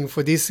ending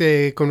for this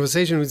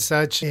conversation with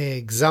such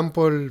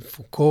example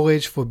for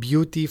courage, for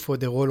beauty, for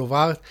the role of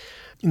art.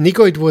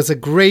 Nico, it was a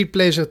great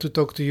pleasure to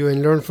talk to you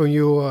and learn from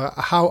you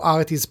how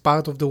art is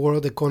part of the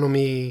World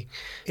Economy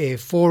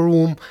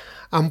Forum.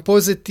 I'm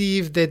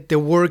positive that the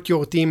work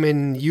your team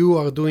and you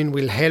are doing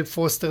will help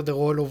foster the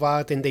role of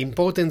art and the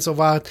importance of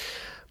art.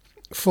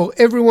 For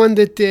everyone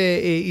that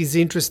is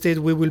interested,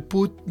 we will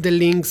put the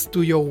links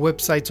to your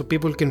website so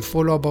people can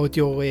follow about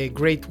your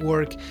great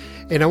work.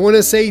 And I want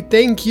to say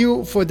thank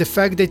you for the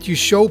fact that you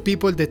show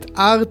people that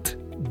art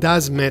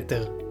does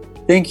matter.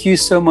 Thank you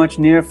so much,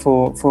 Nir,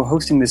 for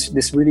hosting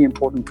this really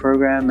important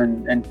program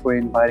and for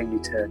inviting me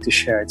to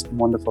share. It's been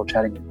wonderful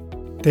chatting with you.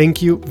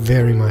 Thank you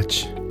very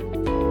much.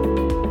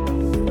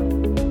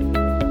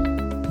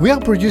 We are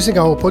producing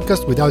our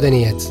podcast without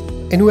any ads,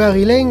 and we are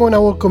relying on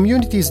our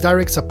community's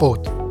direct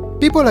support.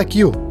 People like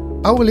you,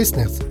 our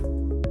listeners.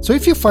 So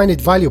if you find it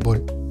valuable,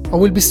 I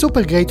will be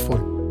super grateful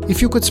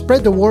if you could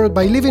spread the word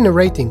by leaving a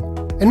rating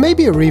and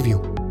maybe a review.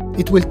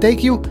 It will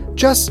take you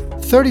just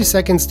 30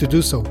 seconds to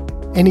do so,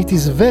 and it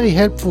is very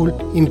helpful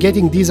in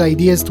getting these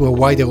ideas to a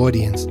wider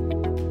audience.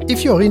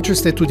 If you are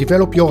interested to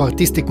develop your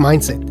artistic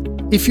mindset,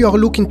 if you are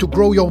looking to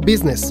grow your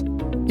business,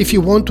 if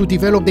you want to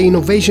develop the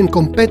innovation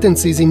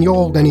competencies in your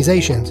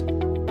organizations,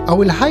 I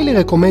will highly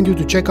recommend you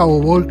to check our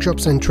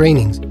workshops and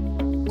trainings,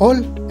 all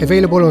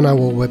available on our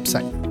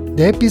website.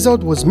 The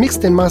episode was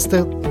mixed and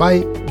mastered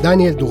by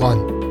Daniel Duran.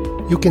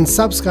 You can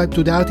subscribe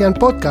to the Artian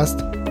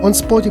podcast on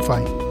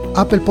Spotify,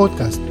 Apple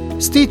Podcast,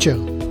 Stitcher,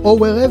 or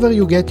wherever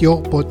you get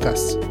your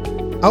podcasts.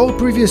 Our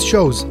previous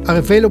shows are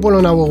available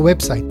on our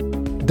website,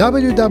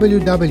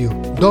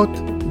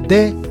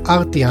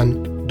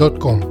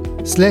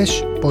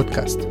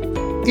 www.theartian.com/podcast.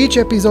 Each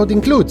episode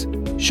includes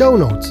show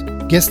notes,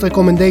 guest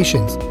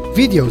recommendations,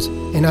 videos,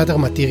 and other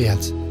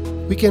materials.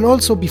 We can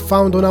also be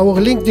found on our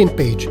LinkedIn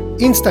page,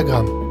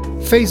 Instagram,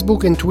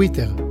 Facebook, and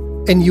Twitter.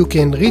 And you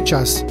can reach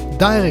us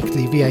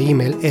directly via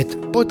email at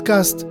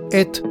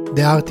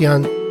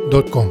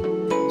podcast@theartian.com.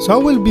 So I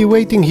will be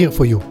waiting here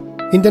for you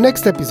in the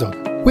next episode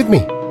with me,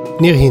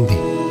 Nir Hindi.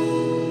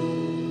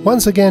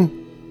 Once again,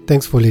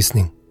 thanks for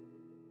listening.